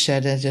field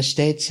kitchen, and they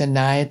stayed the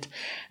night,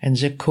 and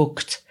they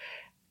cooked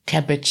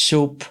cabbage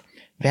soup,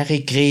 very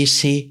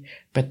greasy,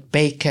 but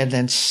bacon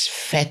and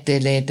fat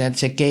in it, and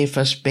they gave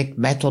us big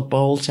metal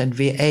bowls, and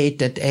we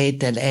ate and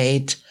ate and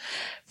ate.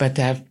 But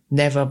I've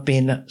never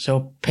been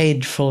so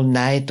painful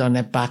night on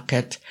a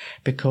bucket,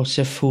 because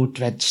the food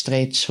went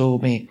straight through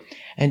me.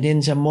 And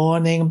in the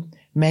morning,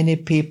 many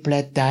people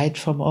had died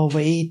from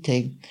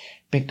overeating,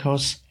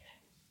 because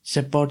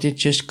the body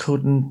just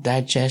couldn't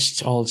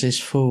digest all this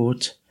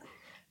food.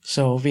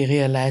 So we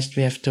realized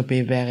we have to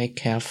be very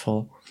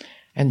careful.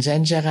 And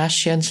then the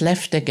Russians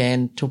left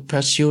again to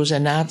pursue the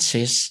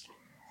Nazis,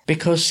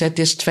 because that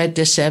is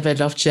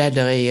 27th of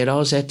January,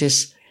 that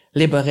is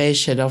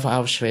liberation of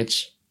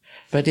Auschwitz.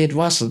 But it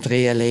wasn't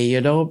really,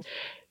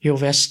 you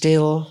were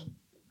still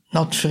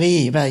not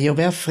free. Well, you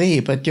were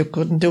free, but you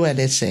couldn't do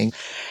anything.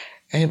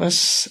 It was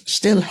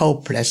still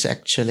hopeless,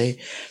 actually.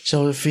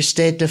 So we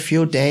stayed a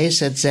few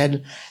days, and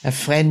then a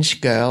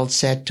French girl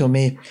said to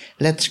me,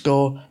 let's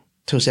go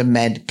to the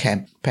men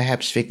camp.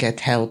 Perhaps we get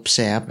help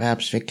there.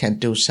 Perhaps we can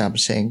do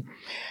something.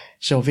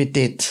 So we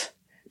did.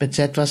 But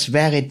that was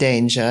very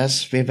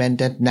dangerous. We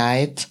went at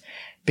night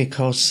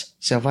because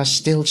there was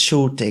still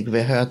shooting.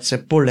 We heard the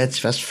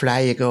bullets was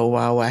flying over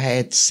our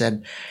heads,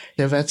 and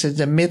they were in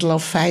the middle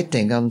of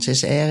fighting on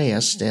this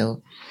area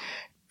still.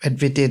 And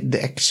we didn't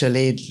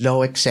actually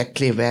know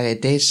exactly where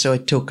it is, so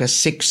it took us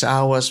 6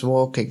 hours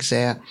walking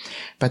there.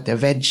 But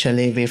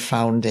eventually we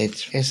found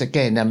it. It's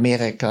again a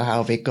miracle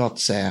how we got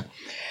there.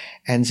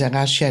 And the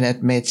Russian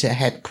had made their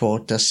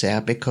headquarters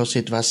there because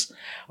it was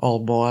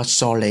all more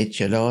solid,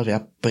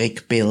 there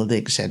brick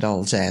buildings and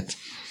all that.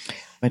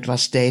 It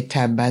was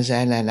daytime by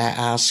then, and I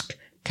asked,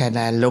 can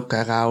I look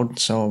around?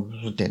 So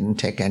we didn't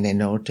take any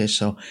notice,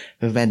 so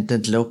we went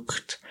and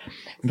looked.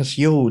 It was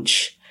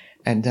huge.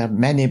 And there were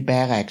many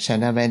barracks,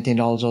 and I went in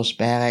all those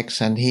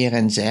barracks, and here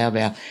and there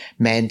were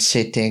men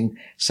sitting.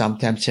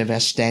 Sometimes they were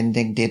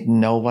standing, didn't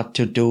know what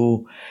to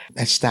do.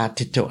 I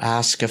started to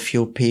ask a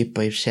few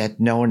people if they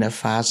had known a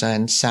father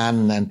and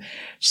son, and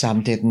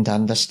some didn't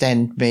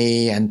understand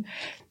me, and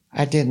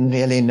I didn't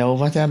really know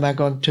what am I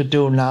going to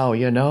do now,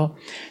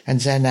 And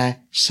then I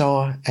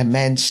saw a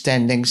man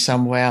standing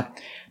somewhere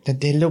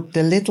that they looked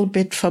a little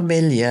bit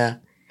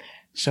familiar.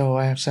 So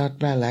I thought,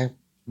 well, I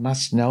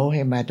must know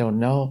him, I don't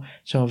know.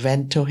 So I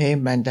went to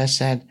him and I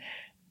said,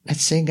 I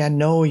think I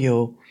know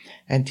you.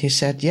 And he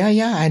said,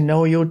 yeah, I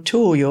know you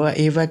too. You are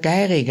Eva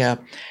Geiringer.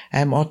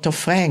 I'm Otto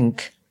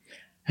Frank.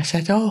 I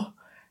said, oh,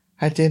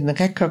 I didn't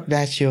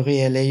recognize you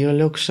really. You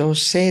look so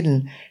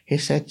thin. He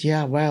said,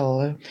 yeah,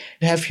 well,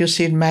 have you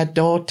seen my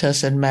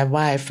daughters and my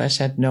wife? I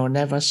said, no,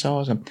 never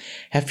saw them.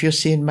 Have you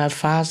seen my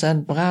father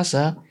and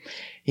brother?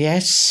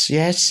 Yes,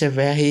 they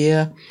were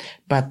here,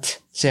 but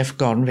they've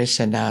gone with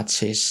the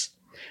Nazis.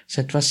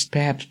 That was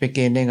perhaps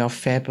beginning of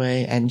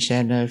February and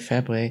January,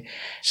 February.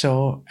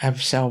 So I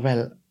thought,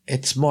 well,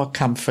 it's more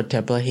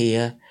comfortable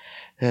here.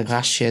 The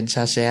Russians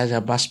are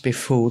there must be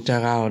food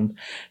around.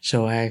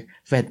 So I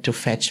went to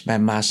fetch my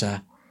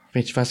mother,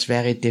 which was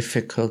very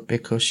difficult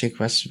because she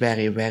was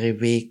very, very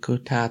weak,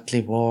 could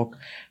hardly walk.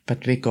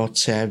 But we got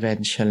there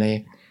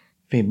eventually.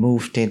 We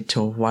moved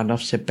into one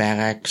of the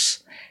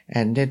barracks.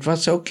 And it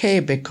was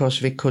okay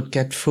because we could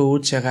get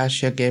food. The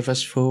Russia gave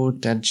us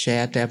food and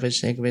shared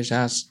everything with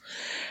us.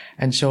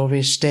 And so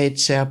we stayed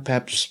there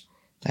perhaps,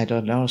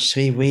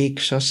 3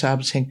 weeks or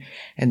something.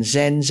 And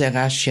then the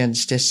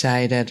Russians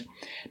decided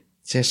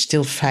they're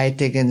still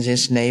fighting in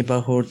this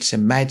neighborhood. They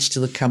might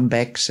still come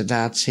back, the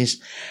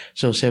Nazis.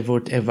 So they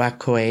would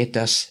evacuate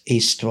us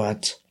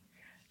eastward.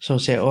 So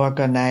they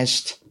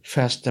organized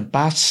first a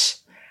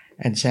bus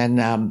and then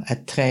a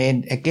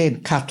train,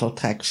 again cattle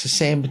trucks, the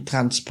same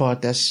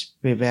transport as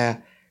we were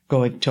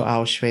going to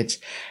Auschwitz.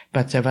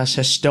 But there was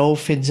a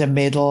stove in the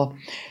middle.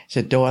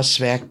 The doors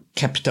were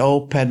kept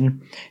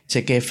open.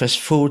 They gave us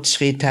food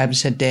 3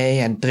 times a day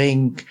and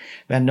drink.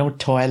 There were no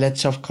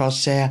toilets, of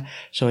course, there.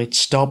 So it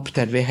stopped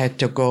and we had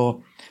to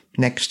go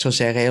next to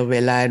the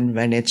railway line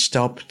when it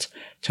stopped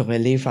to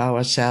relieve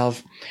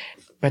ourselves.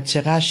 But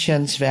the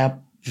Russians were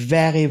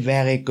very,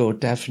 very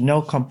good. I have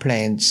no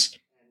complaints.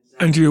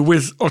 And you were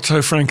with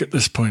Otto Frank at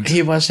this point?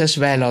 He was as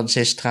well on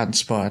this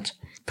transport.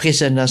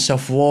 Prisoners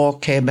of war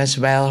came as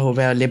well, who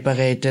were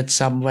liberated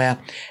somewhere.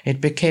 It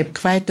became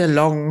quite a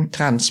long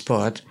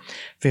transport.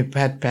 We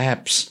had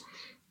perhaps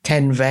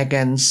 10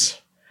 wagons,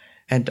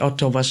 and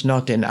Otto was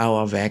not in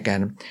our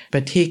wagon.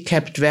 But he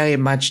kept very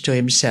much to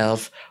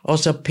himself.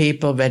 Also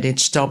people, when it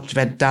stopped,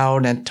 went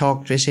down and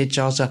talked with each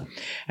other,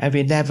 and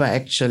we never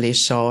actually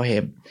saw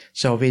him.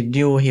 So we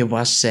knew he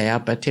was there,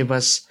 but he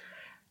was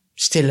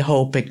still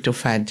hoping to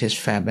find his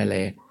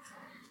family.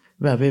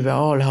 Well, we were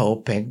all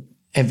hoping.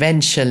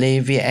 Eventually,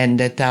 we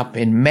ended up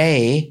in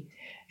May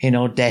in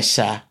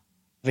Odessa,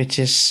 which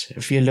is,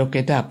 if you look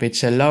it up,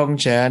 it's a long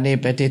journey,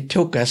 but it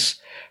took us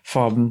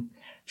from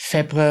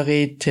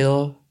February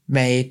till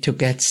May to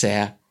get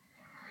there.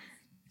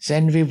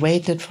 Then we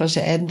waited for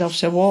the end of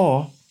the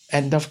war.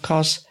 And of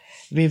course,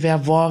 we were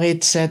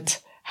worried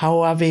that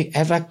how are we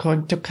ever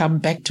going to come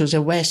back to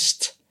the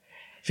West?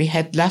 We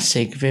had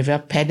nothing. We were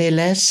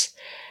penniless,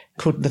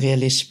 couldn't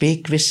really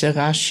speak with the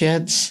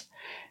Russians.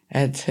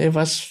 And it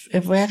was a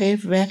very,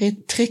 very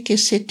tricky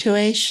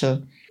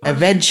situation.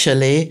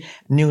 Eventually,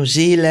 New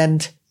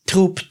Zealand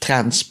troop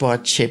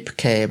transport ship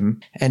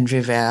came and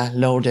we were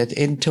loaded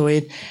into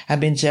it. I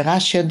mean, the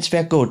Russians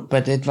were good,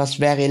 but it was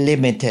very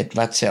limited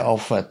what they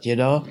offered, you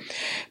know.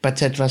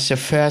 But it was the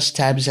first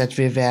time that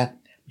we were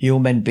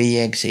human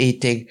beings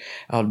eating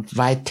on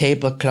white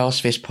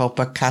tablecloths with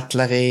proper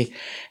cutlery,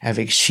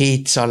 having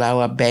sheets on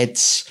our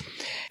beds.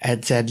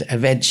 And then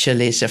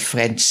eventually the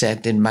French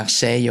said in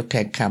Marseille, you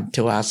can come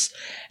to us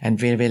and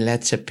we will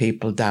let the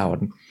people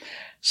down.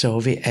 So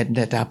we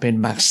ended up in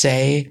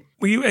Marseille.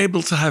 Were you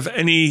able to have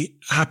any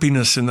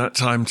happiness in that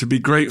time, to be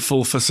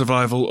grateful for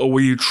survival, or were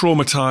you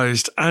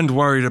traumatized and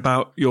worried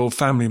about your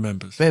family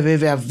members? Well, we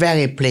were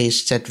very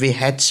pleased that we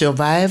had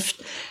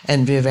survived,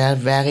 and we were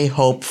very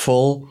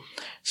hopeful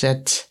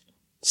that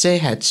they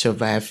had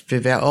survived. We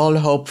were all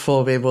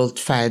hopeful we would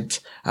find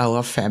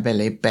our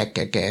family back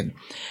again.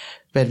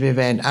 When we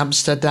were in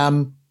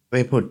Amsterdam,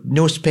 we put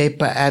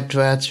newspaper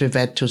adverts, we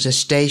went to the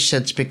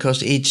stations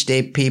because each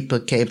day people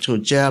came through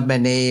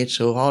Germany,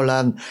 through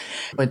Holland.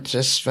 It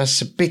just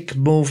was a big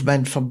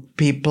movement from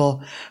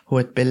people who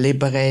had been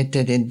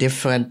liberated in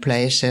different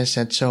places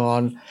and so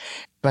on.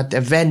 But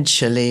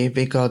eventually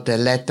we got a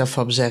letter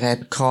from the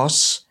Red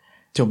Cross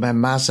to my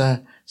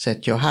mother,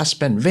 said your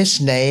husband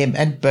with name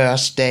and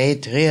birth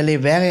date, really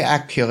very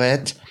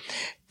accurate,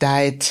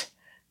 died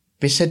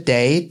with a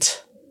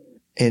date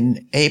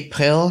in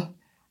April,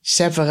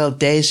 several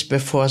days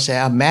before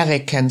the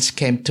Americans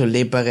came to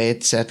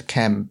liberate that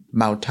camp,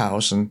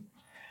 Mauthausen.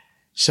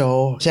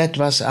 So that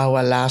was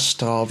our last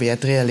straw. We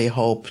had really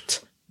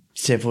hoped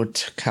they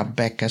would come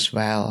back as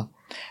well.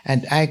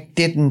 And I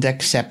didn't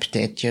accept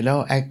it, you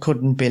know. I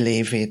couldn't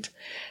believe it,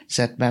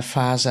 that my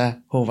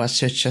father, who was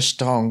such a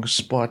strong,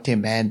 sporty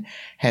man,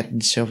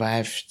 hadn't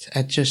survived.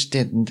 I just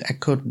didn't. I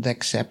couldn't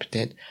accept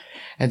it.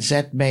 And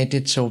that made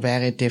it so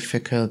very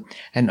difficult.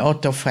 And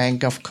Otto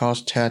Frank, of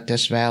course, heard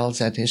as well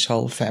that his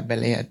whole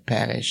family had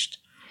perished.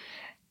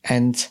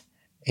 And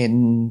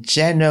in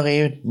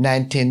January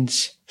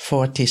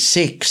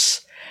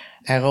 1946,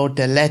 I wrote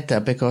a letter,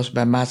 because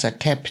my mother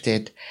kept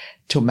it,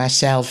 to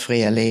myself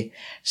really,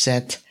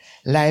 that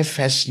life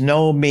has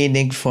no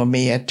meaning for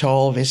me at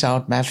all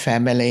without my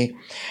family.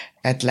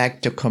 I'd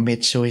like to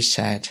commit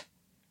suicide.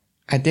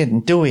 I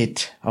didn't do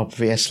it,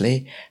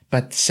 obviously,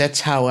 but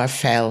that's how I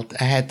felt.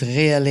 I had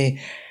really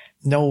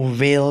no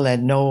will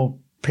and no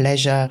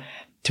pleasure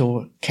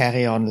to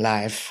carry on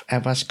life. I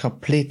was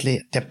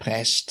completely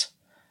depressed.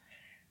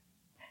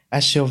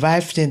 I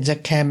survived in the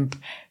camp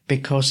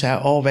because I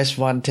always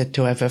wanted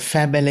to have a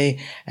family,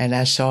 and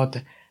I thought,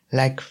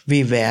 like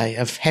we were,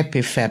 of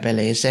happy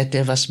families, that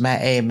it was my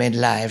aim in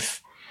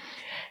life.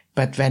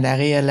 But when I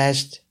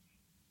realized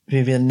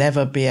we will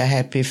never be a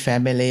happy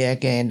family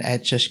again, I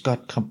just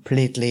got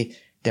completely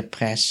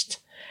depressed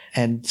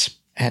and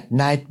had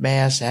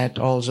nightmares. I had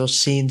all those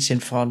scenes in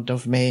front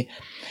of me,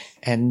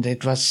 and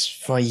it was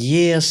for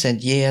years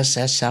and years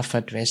I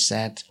suffered with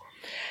that.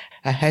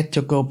 I had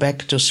to go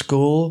back to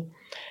school,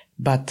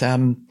 but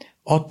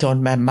Otto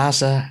and my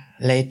mother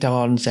later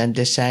on then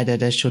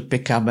decided I should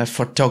become a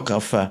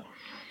photographer,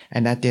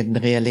 and I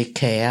didn't really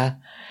care.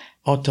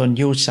 Otto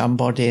knew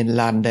somebody in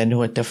London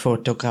who had a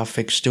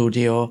photographic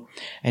studio,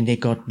 and he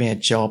got me a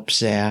job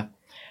there.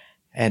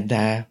 And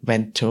I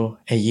went to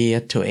a year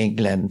to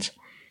England.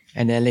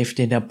 And I lived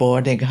in a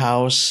boarding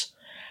house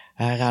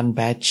run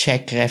by a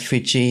Czech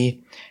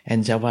refugee,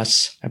 and there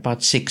was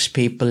about 6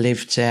 people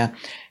lived there.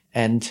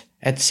 And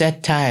at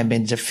that time,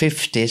 in the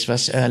 50s,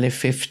 was early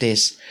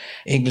 50s,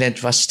 England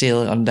was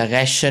still under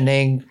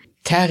rationing,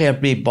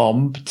 terribly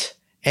bombed.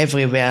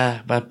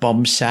 Everywhere were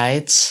bomb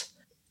sites.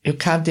 You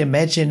can't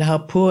imagine how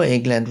poor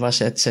England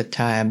was at the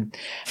time.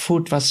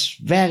 Food was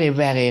very,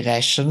 very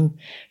rationed.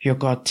 You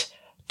got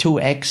 2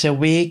 eggs a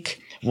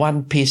week,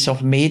 1 piece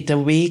of meat a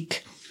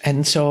week.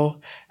 And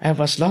so I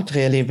was not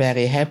really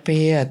very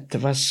happy. It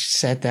was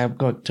said I'm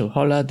going to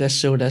Holland as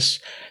soon as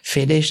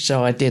finished,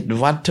 so I didn't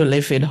want to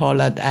live in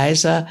Holland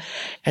either.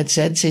 And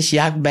then this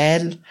young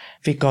man,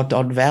 we got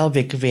on well,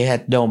 we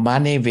had no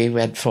money, we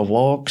went for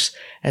walks.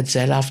 And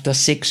then after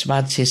 6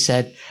 months he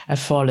said, I've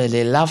fallen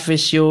in love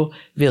with you,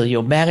 will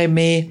you marry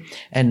me?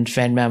 And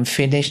when I'm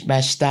finished my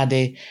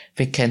study,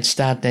 we can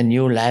start a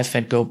new life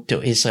and go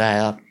to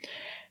Israel.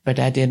 But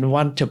I didn't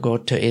want to go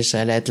to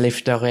Israel. I'd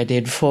lived already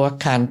in 4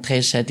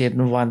 countries. I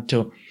didn't want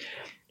to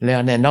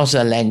learn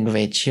another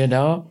language, you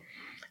know.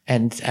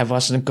 And I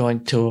wasn't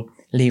going to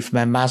leave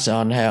my mother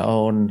on her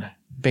own,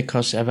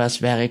 because I was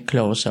very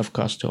close, of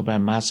course, to my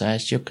mother,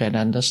 as you can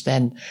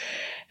understand.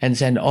 And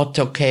then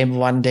Otto came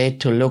one day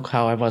to look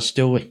how I was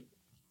doing.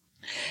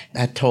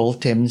 I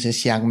told him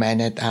this young man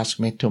had asked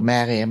me to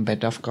marry him,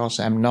 but of course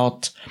I'm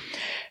not,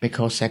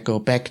 because I go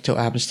back to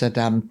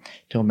Amsterdam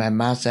to my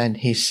mother, and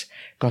he's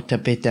got a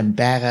bit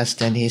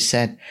embarrassed, and he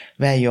said,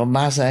 well, your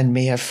mother and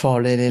me have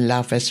fallen in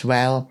love as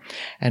well,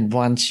 and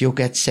once you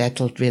get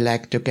settled, we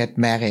like to get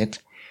married.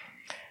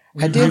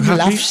 I didn't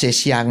love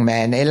this young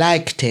man. I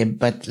liked him,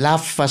 but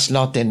love was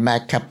not in my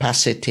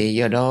capacity,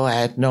 you know. I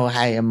had no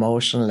high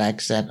emotion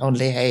like that,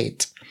 only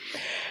hate.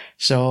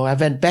 So I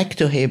went back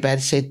to him and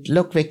said,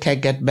 look, we can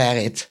get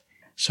married.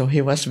 So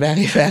he was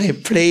very, very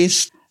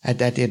pleased.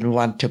 And I didn't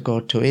want to go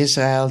to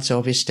Israel,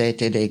 so we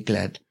stayed in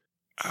England.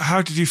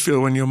 How did you feel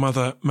when your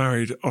mother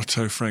married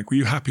Otto, Frank? Were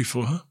you happy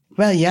for her?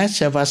 Well,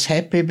 yes, I was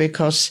happy,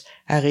 because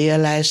I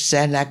realized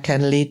then I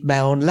can lead my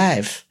own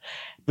life.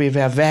 We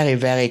were very,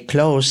 very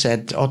close,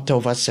 and Otto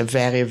was a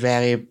very,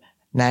 very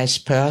nice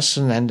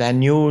person, and I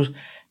knew,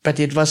 but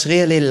it was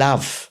really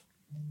love.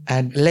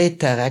 And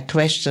later I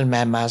questioned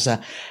my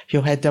mother,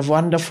 you had a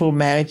wonderful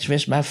marriage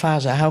with my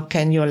father, how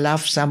can you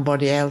love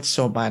somebody else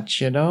so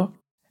much, you know?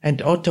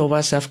 And Otto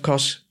was, of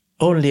course,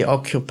 only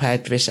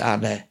occupied with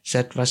Anne.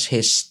 That was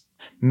his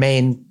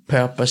main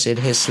purpose in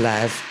his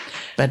life.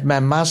 But my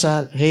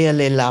mother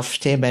really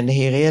loved him, and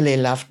he really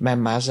loved my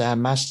mother. I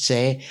must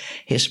say,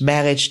 his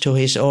marriage to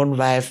his own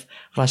wife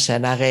was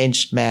an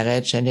arranged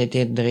marriage, and he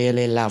didn't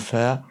really love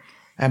her.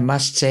 I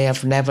must say,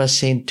 I've never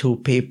seen 2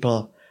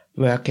 people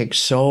working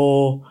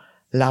so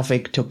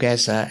loving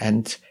together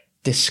and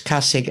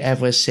discussing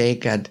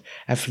everything, and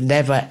I've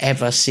never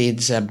ever seen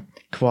them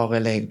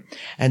quarreling.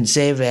 And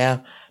they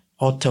were,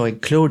 Otto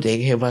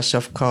including, he was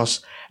of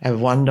course a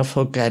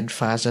wonderful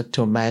grandfather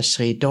to my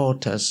 3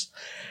 daughters,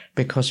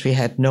 because we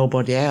had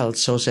nobody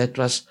else. So that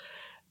was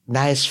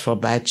nice for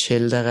my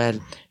children.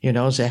 You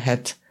know, they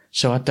had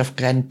sort of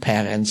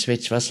grandparents,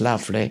 which was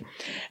lovely.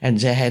 And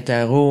they had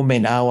a room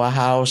in our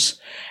house,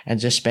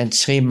 and they spent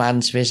 3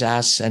 months with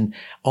us, and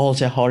all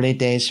the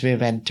holidays we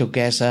went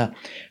together.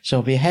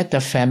 So we had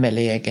a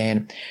family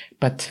again.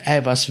 But I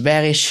was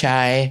very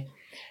shy.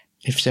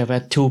 If there were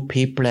 2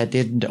 people, I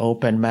didn't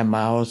open my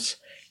mouth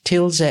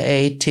till the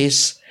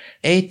 80s,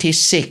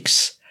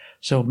 86.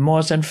 So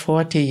more than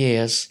 40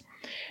 years.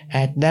 I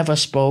had never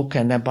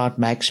spoken about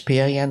my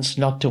experience,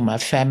 not to my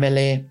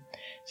family.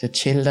 The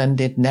children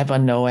did never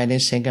know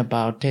anything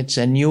about it.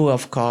 They knew,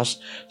 of course,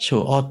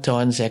 through Otto,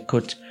 and they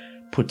could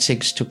put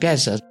things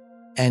together.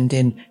 And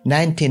in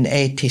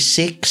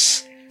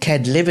 1986,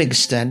 Ken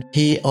Livingstone,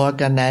 he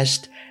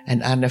organized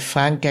an Anne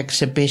Frank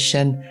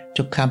exhibition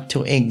to come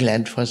to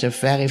England for the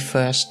very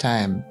first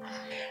time.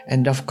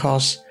 And of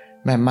course,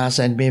 my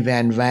mother and me were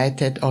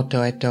invited.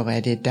 Otto had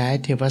already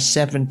died. He was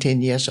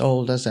 17 years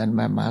older than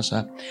my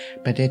mother,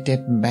 but it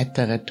didn't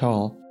matter at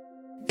all.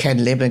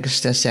 Ken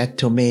Livingstone said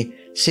to me,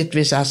 sit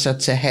with us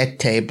at the head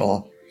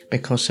table,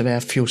 because there were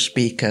a few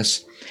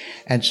speakers.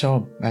 And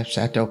so I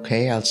said,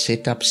 okay, I'll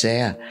sit up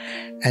there.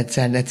 And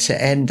then at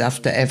the end,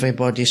 after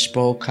everybody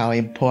spoke how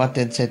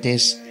important it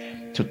is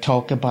to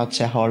talk about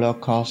the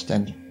Holocaust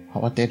and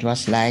what it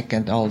was like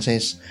and all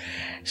this,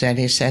 then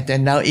he said,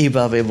 and now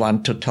Eva, we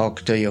want to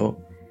talk to you.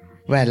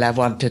 Well, I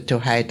wanted to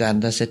hide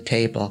under the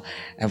table.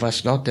 I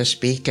was not a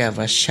speaker, I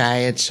was shy,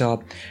 and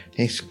so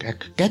he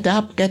said, get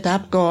up,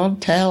 go on,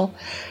 tell.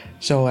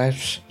 So I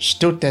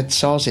stood and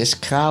saw this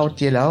crowd,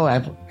 you know,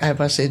 I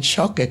was in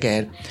shock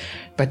again.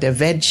 But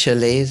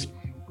eventually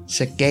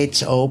the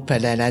gates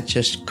opened and I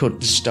just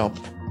couldn't stop.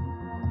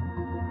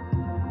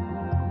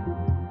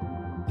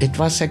 It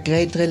was a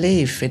great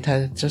relief. It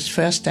had just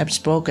first time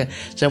spoken.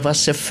 So it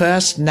was the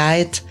first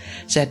night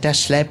that I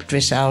slept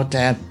without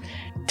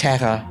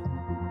terror.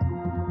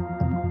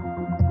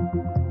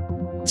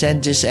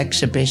 Then this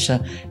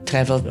exhibition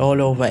traveled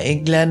all over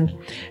England,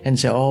 and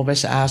they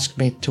always asked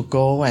me to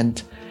go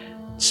and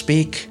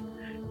speak,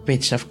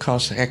 which of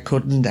course I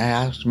couldn't. I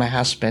asked my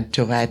husband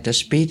to write a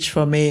speech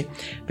for me,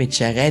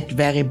 which I read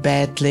very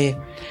badly,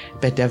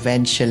 but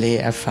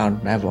eventually I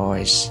found my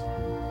voice.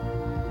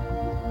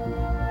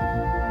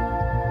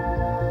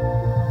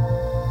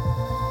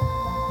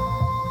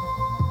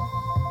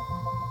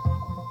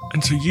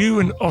 And so you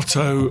and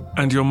Otto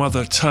and your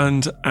mother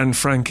turned Anne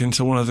Frank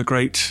into one of the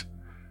great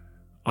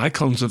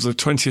icons of the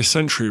 20th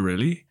century,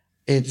 really.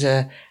 In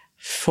the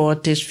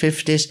 40s,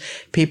 50s,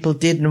 people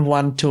didn't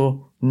want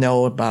to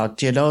know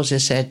about, you know, they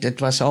said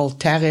it was all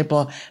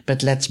terrible,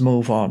 but let's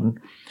move on.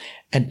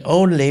 And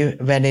only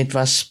when it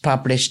was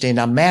published in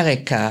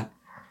America,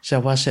 there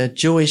was a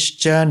Jewish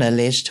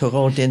journalist who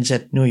wrote in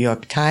the New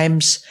York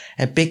Times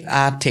a big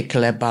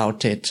article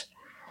about it.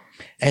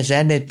 And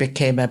then it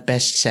became a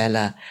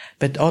bestseller.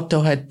 But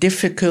Otto had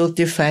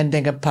difficulty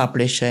finding a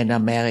publisher in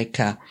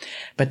America.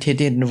 But he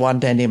didn't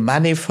want any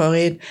money for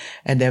it.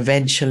 And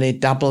eventually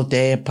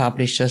Doubleday, a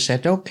publisher,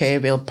 said, okay,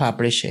 we'll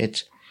publish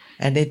it.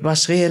 And it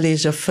was really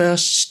the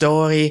first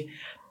story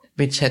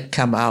which had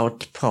come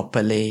out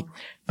properly.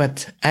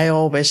 But I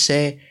always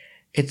say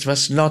it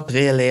was not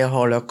really a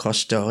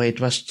Holocaust story.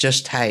 It was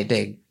just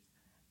hiding.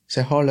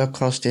 The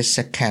Holocaust is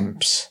the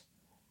camps.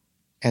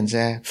 And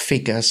the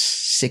figures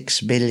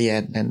 6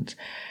 billion. And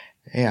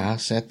yeah,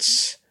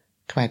 that's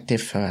quite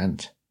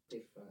different.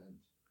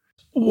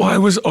 Why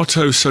was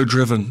Otto so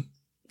driven?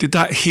 Did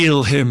that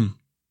heal him,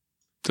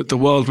 that the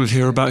world would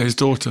hear about his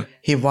daughter?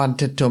 He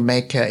wanted to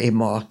make her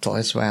immortal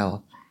as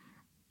well.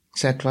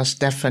 That was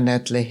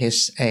definitely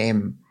his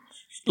aim.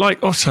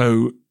 Like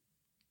Otto,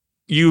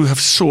 you have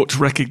sought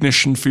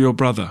recognition for your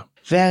brother.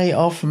 Very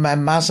often my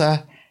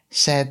mother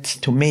said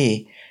to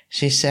me,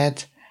 she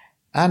said,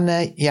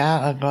 Anne,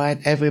 yeah, right,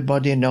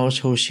 everybody knows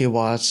who she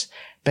was,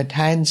 but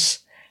Heinz,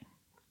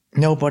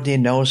 nobody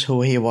knows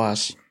who he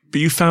was.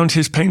 But you found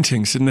his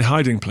paintings in the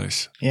hiding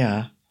place.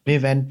 Yeah, we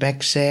went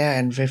back there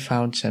and we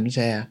found them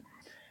there.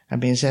 I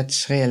mean,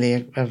 that's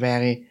really a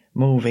very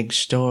moving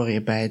story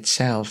by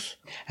itself.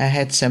 I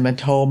had them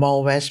at home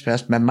always.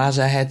 First my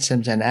mother had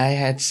them, then I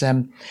had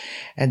them.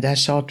 And I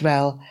thought,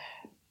 well,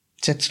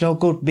 that's no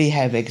good me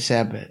having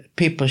them.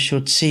 People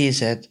should see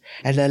that.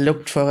 And I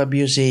looked for a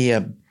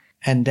museum.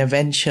 And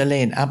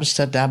eventually in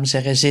Amsterdam,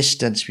 the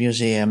Resistance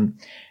Museum.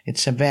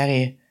 It's a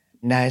very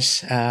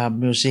nice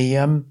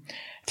museum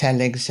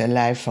telling the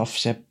life of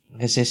the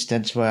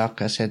resistance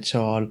workers and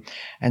so on.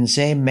 And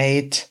they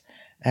made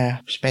a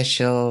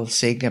special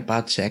thing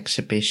about the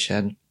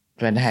exhibition.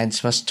 When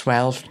Heinz was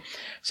 12,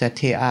 that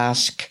he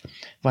asked,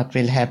 what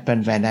will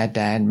happen when I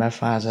die? And my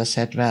father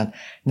said, well,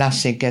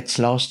 nothing gets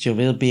lost. You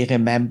will be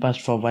remembered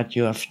for what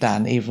you have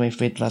done, even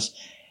if it was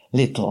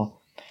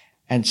little.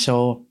 And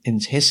so in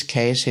his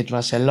case, it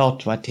was a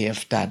lot what he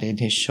have done in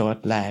his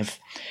short life.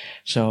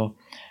 So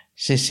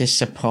this is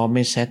the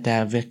promise that I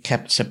have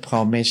kept the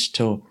promise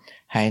to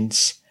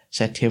Heinz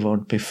that he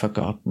won't be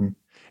forgotten.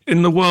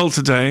 In the world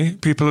today,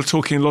 people are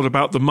talking a lot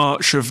about the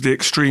march of the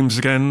extremes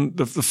again,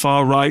 the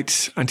far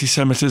right,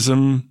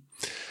 anti-Semitism,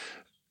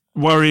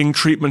 worrying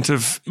treatment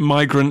of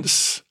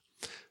migrants,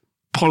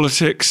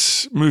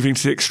 politics, moving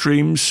to the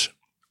extremes.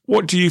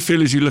 What do you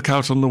feel as you look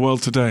out on the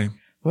world today?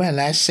 Well,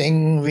 I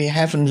think we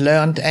haven't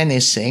learned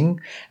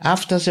anything.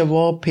 After the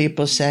war,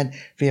 people said,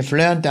 we have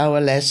learned our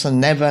lesson,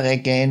 never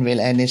again will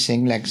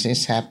anything like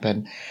this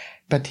happen.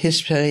 But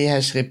history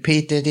has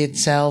repeated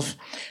itself.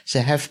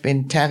 There have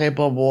been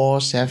terrible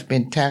wars. There have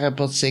been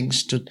terrible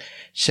things to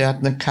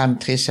certain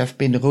countries have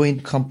been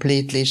ruined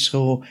completely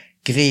through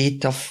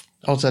greed of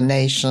other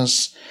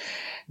nations.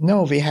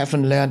 No, we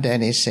haven't learned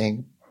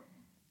anything.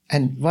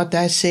 And what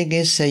I think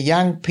is the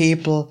young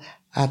people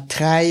are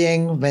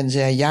trying. When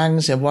they're young,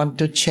 they want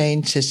to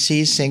change. They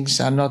see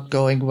things are not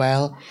going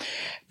well.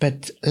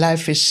 But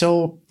life is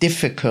so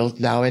difficult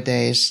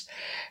nowadays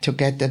to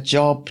get a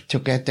job, to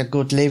get a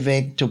good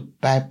living, to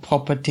buy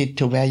property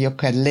to where you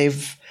can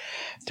live,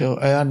 to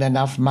earn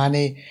enough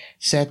money,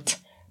 that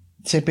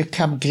they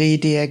become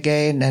greedy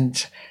again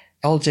and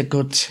all the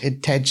good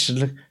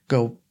intentions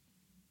go.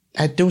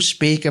 I do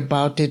speak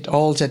about it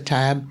all the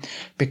time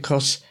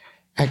because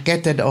I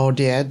get an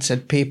audience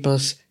and people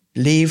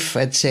leave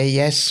and say,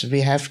 yes,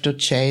 we have to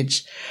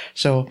change.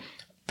 So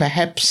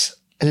perhaps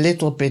a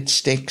little bit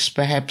sticks.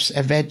 Perhaps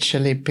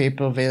eventually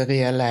people will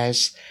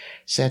realize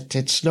that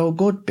it's no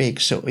good being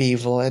so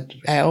evil.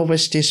 I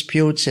always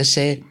dispute, they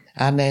say,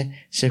 Anne,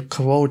 she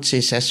quotes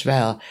this as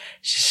well.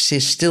 She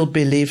still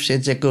believes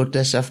in the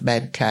goodness of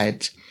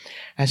mankind.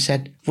 I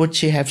said, would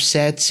she have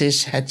said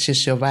this had she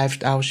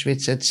survived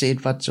Auschwitz and seen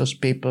what those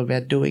people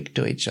were doing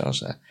to each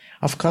other?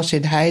 Of course,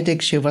 in hiding,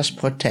 she was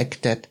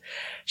protected,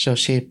 so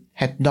she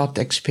had not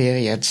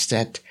experienced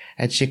that,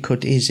 and she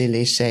could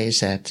easily say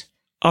that.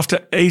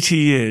 After 80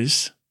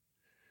 years,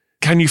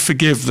 can you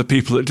forgive the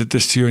people that did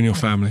this to you and your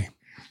family?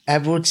 I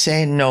would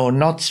say no,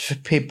 not for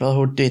people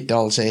who did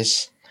all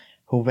this,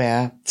 who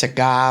were the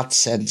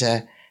guards and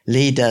the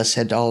leaders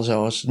and all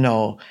those.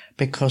 No,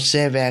 because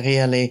they were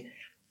really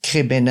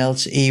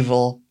criminals,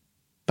 evil.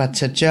 But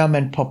the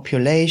German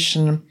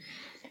population,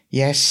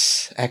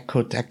 yes, I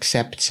could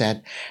accept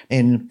that.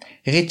 In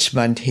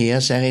Richmond here,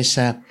 there is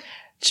a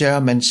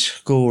German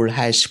school,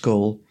 high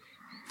school.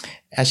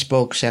 I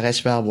spoke there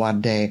as well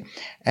one day,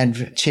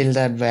 and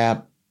children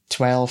were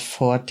 12,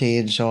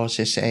 14, so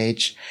this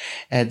age,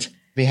 and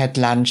we had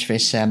lunch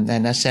with them,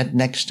 and I sat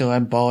next to a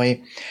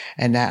boy,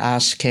 and I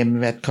asked him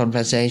that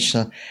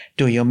conversation,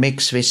 do you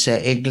mix with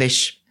the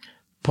English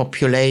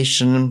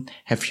population?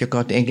 Have you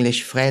got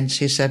English friends?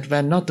 He said,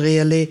 well, not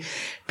really,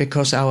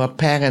 because our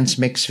parents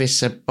mix with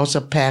the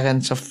other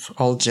parents of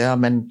all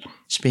German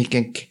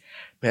speaking.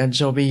 And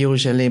so we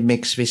usually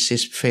mix with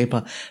these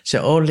people.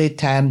 The only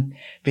time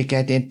we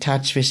get in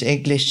touch with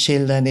English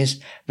children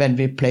is when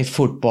we play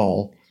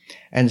football.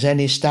 And then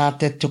he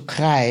started to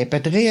cry,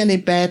 but really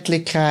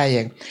badly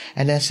crying.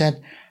 And I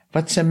said,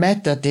 what's the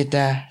matter? Did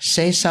I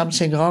say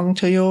something wrong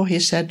to you?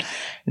 He said,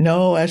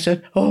 no. I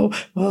said, oh,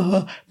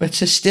 but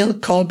they still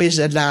call me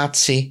the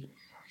Nazi.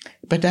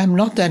 but I'm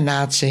not a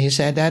Nazi. He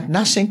said, I had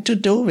nothing to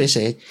do with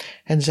it.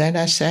 And then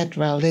I said,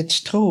 well, it's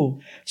true.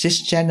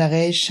 This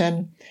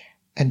generation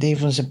and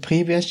even the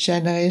previous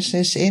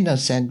generation is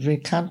innocent. We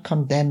can't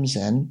condemn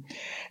them.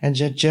 And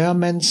the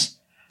Germans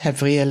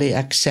have really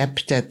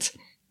accepted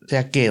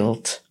their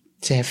guilt.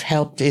 They have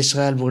helped.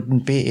 Israel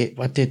wouldn't be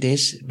what it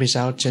is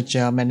without the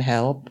German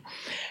help.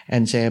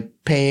 And they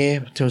pay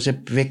to the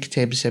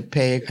victims, they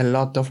pay a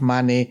lot of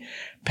money,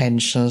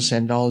 pensions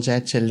and all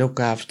that, they look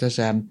after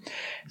them.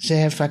 They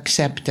have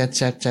accepted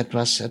that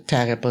was a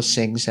terrible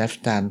thing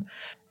they've done.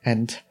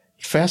 And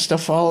first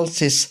of all,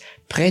 this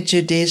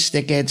prejudice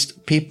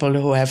against people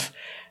who have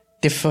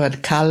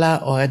different color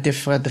or a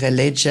different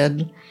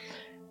religion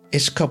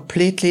is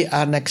completely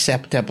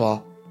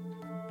unacceptable.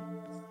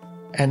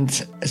 And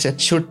that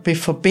should be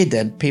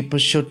forbidden. People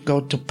should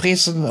go to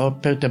prison or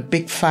put a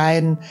big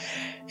fine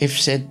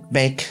if they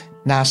make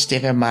nasty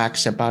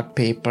remarks about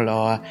people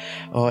or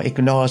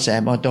ignore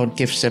them or don't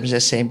give them the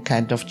same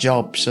kind of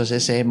jobs or the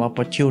same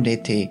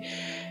opportunity.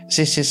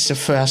 This is the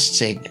first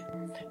thing,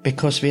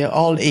 because we are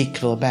all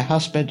equal. My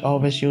husband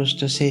always used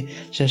to say,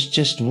 there's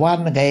just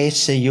one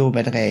race, the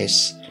human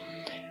race.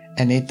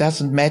 And it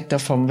doesn't matter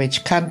from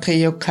which country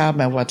you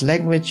come and what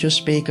language you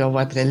speak or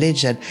what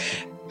religion.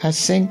 I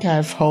think I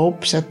have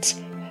hope that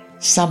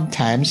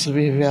sometimes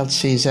we will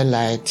see the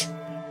light.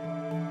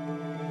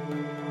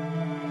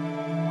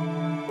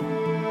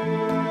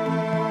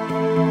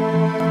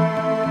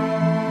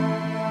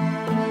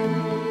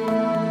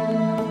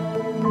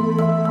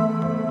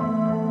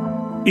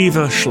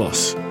 Eva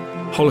Schloss,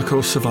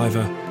 Holocaust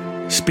survivor,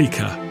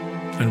 speaker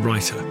and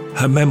writer.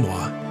 Her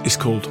memoir is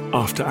called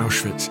After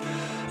Auschwitz,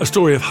 a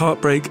story of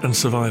heartbreak and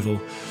survival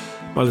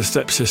by the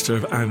stepsister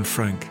of Anne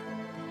Frank.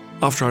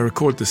 After I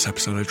recorded this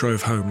episode, I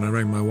drove home and I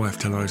rang my wife to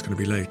tell her I was going to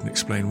be late and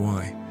explain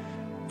why.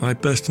 I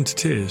burst into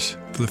tears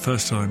for the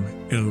first time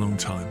in a long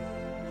time.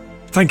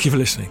 Thank you for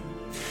listening.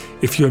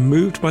 If you are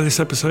moved by this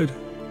episode,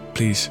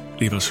 please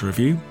leave us a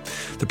review.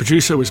 The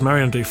producer was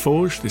Marianne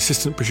Desforges. The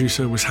assistant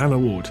producer was Hannah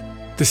Ward.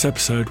 This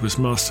episode was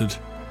mastered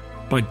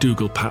by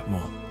Dougal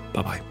Patmore.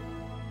 Bye-bye.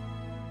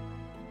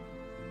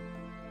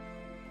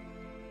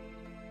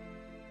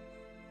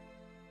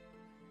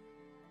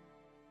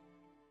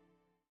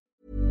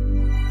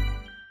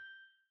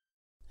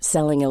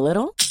 Selling a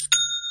little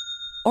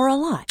or a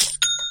lot?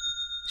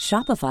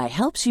 Shopify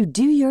helps you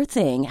do your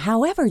thing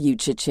however you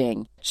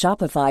cha-ching.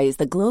 Shopify is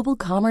the global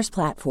commerce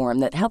platform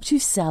that helps you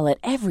sell at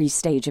every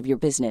stage of your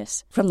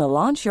business. From the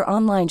launch your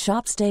online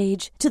shop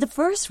stage to the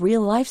first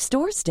real-life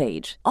store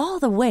stage, all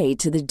the way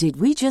to the did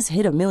we just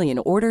hit a million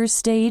orders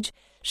stage.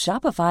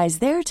 Shopify is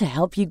there to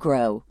help you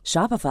grow.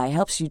 Shopify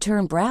helps you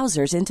turn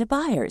browsers into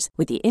buyers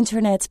with the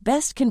internet's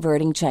best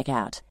converting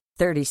checkout.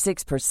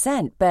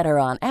 36% better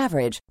on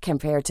average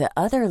compared to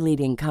other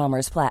leading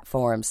commerce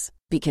platforms.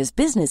 Because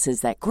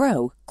businesses that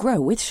grow, grow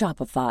with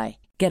Shopify.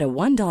 Get a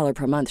 $1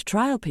 per month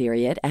trial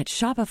period at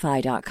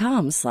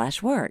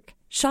shopify.com/work.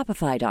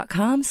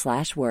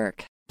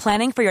 Shopify.com/work.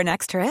 Planning for your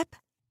next trip?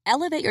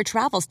 Elevate your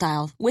travel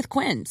style with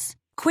Quince.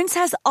 Quince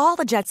has all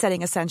the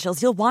jet-setting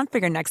essentials you'll want for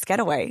your next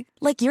getaway,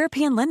 like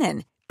European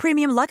linen,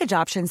 premium luggage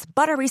options,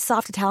 buttery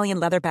soft Italian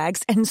leather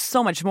bags, and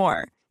so much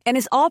more. And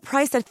is all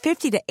priced at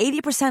 50 to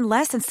 80%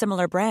 less than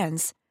similar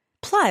brands.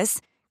 Plus,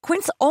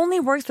 Quince only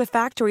works with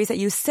factories that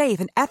use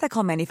safe and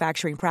ethical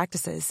manufacturing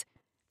practices.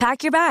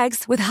 Pack your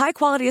bags with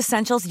high-quality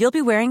essentials you'll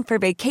be wearing for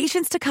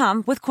vacations to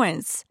come with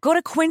Quince. Go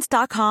to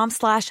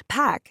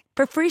quince.com/pack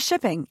for free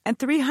shipping and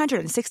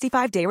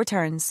 365-day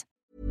returns.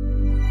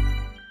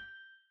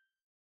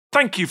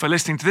 Thank you for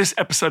listening to this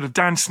episode of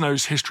Dan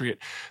Snow's History Hit.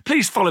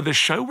 Please follow this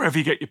show wherever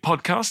you get your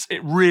podcasts.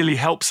 It really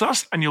helps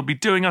us and you'll be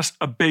doing us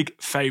a big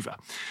favour.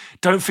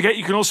 Don't forget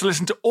you can also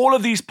listen to all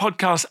of these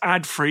podcasts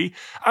ad-free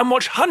and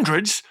watch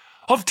hundreds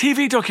of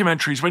TV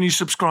documentaries when you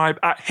subscribe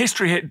at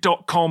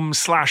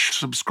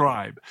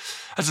historyhit.com/subscribe.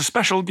 As a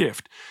special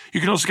gift, you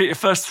can also get your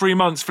first 3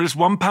 months for just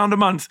 £1 a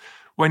month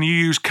when you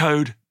use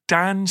code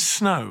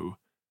DANSNOW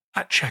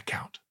at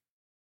checkout.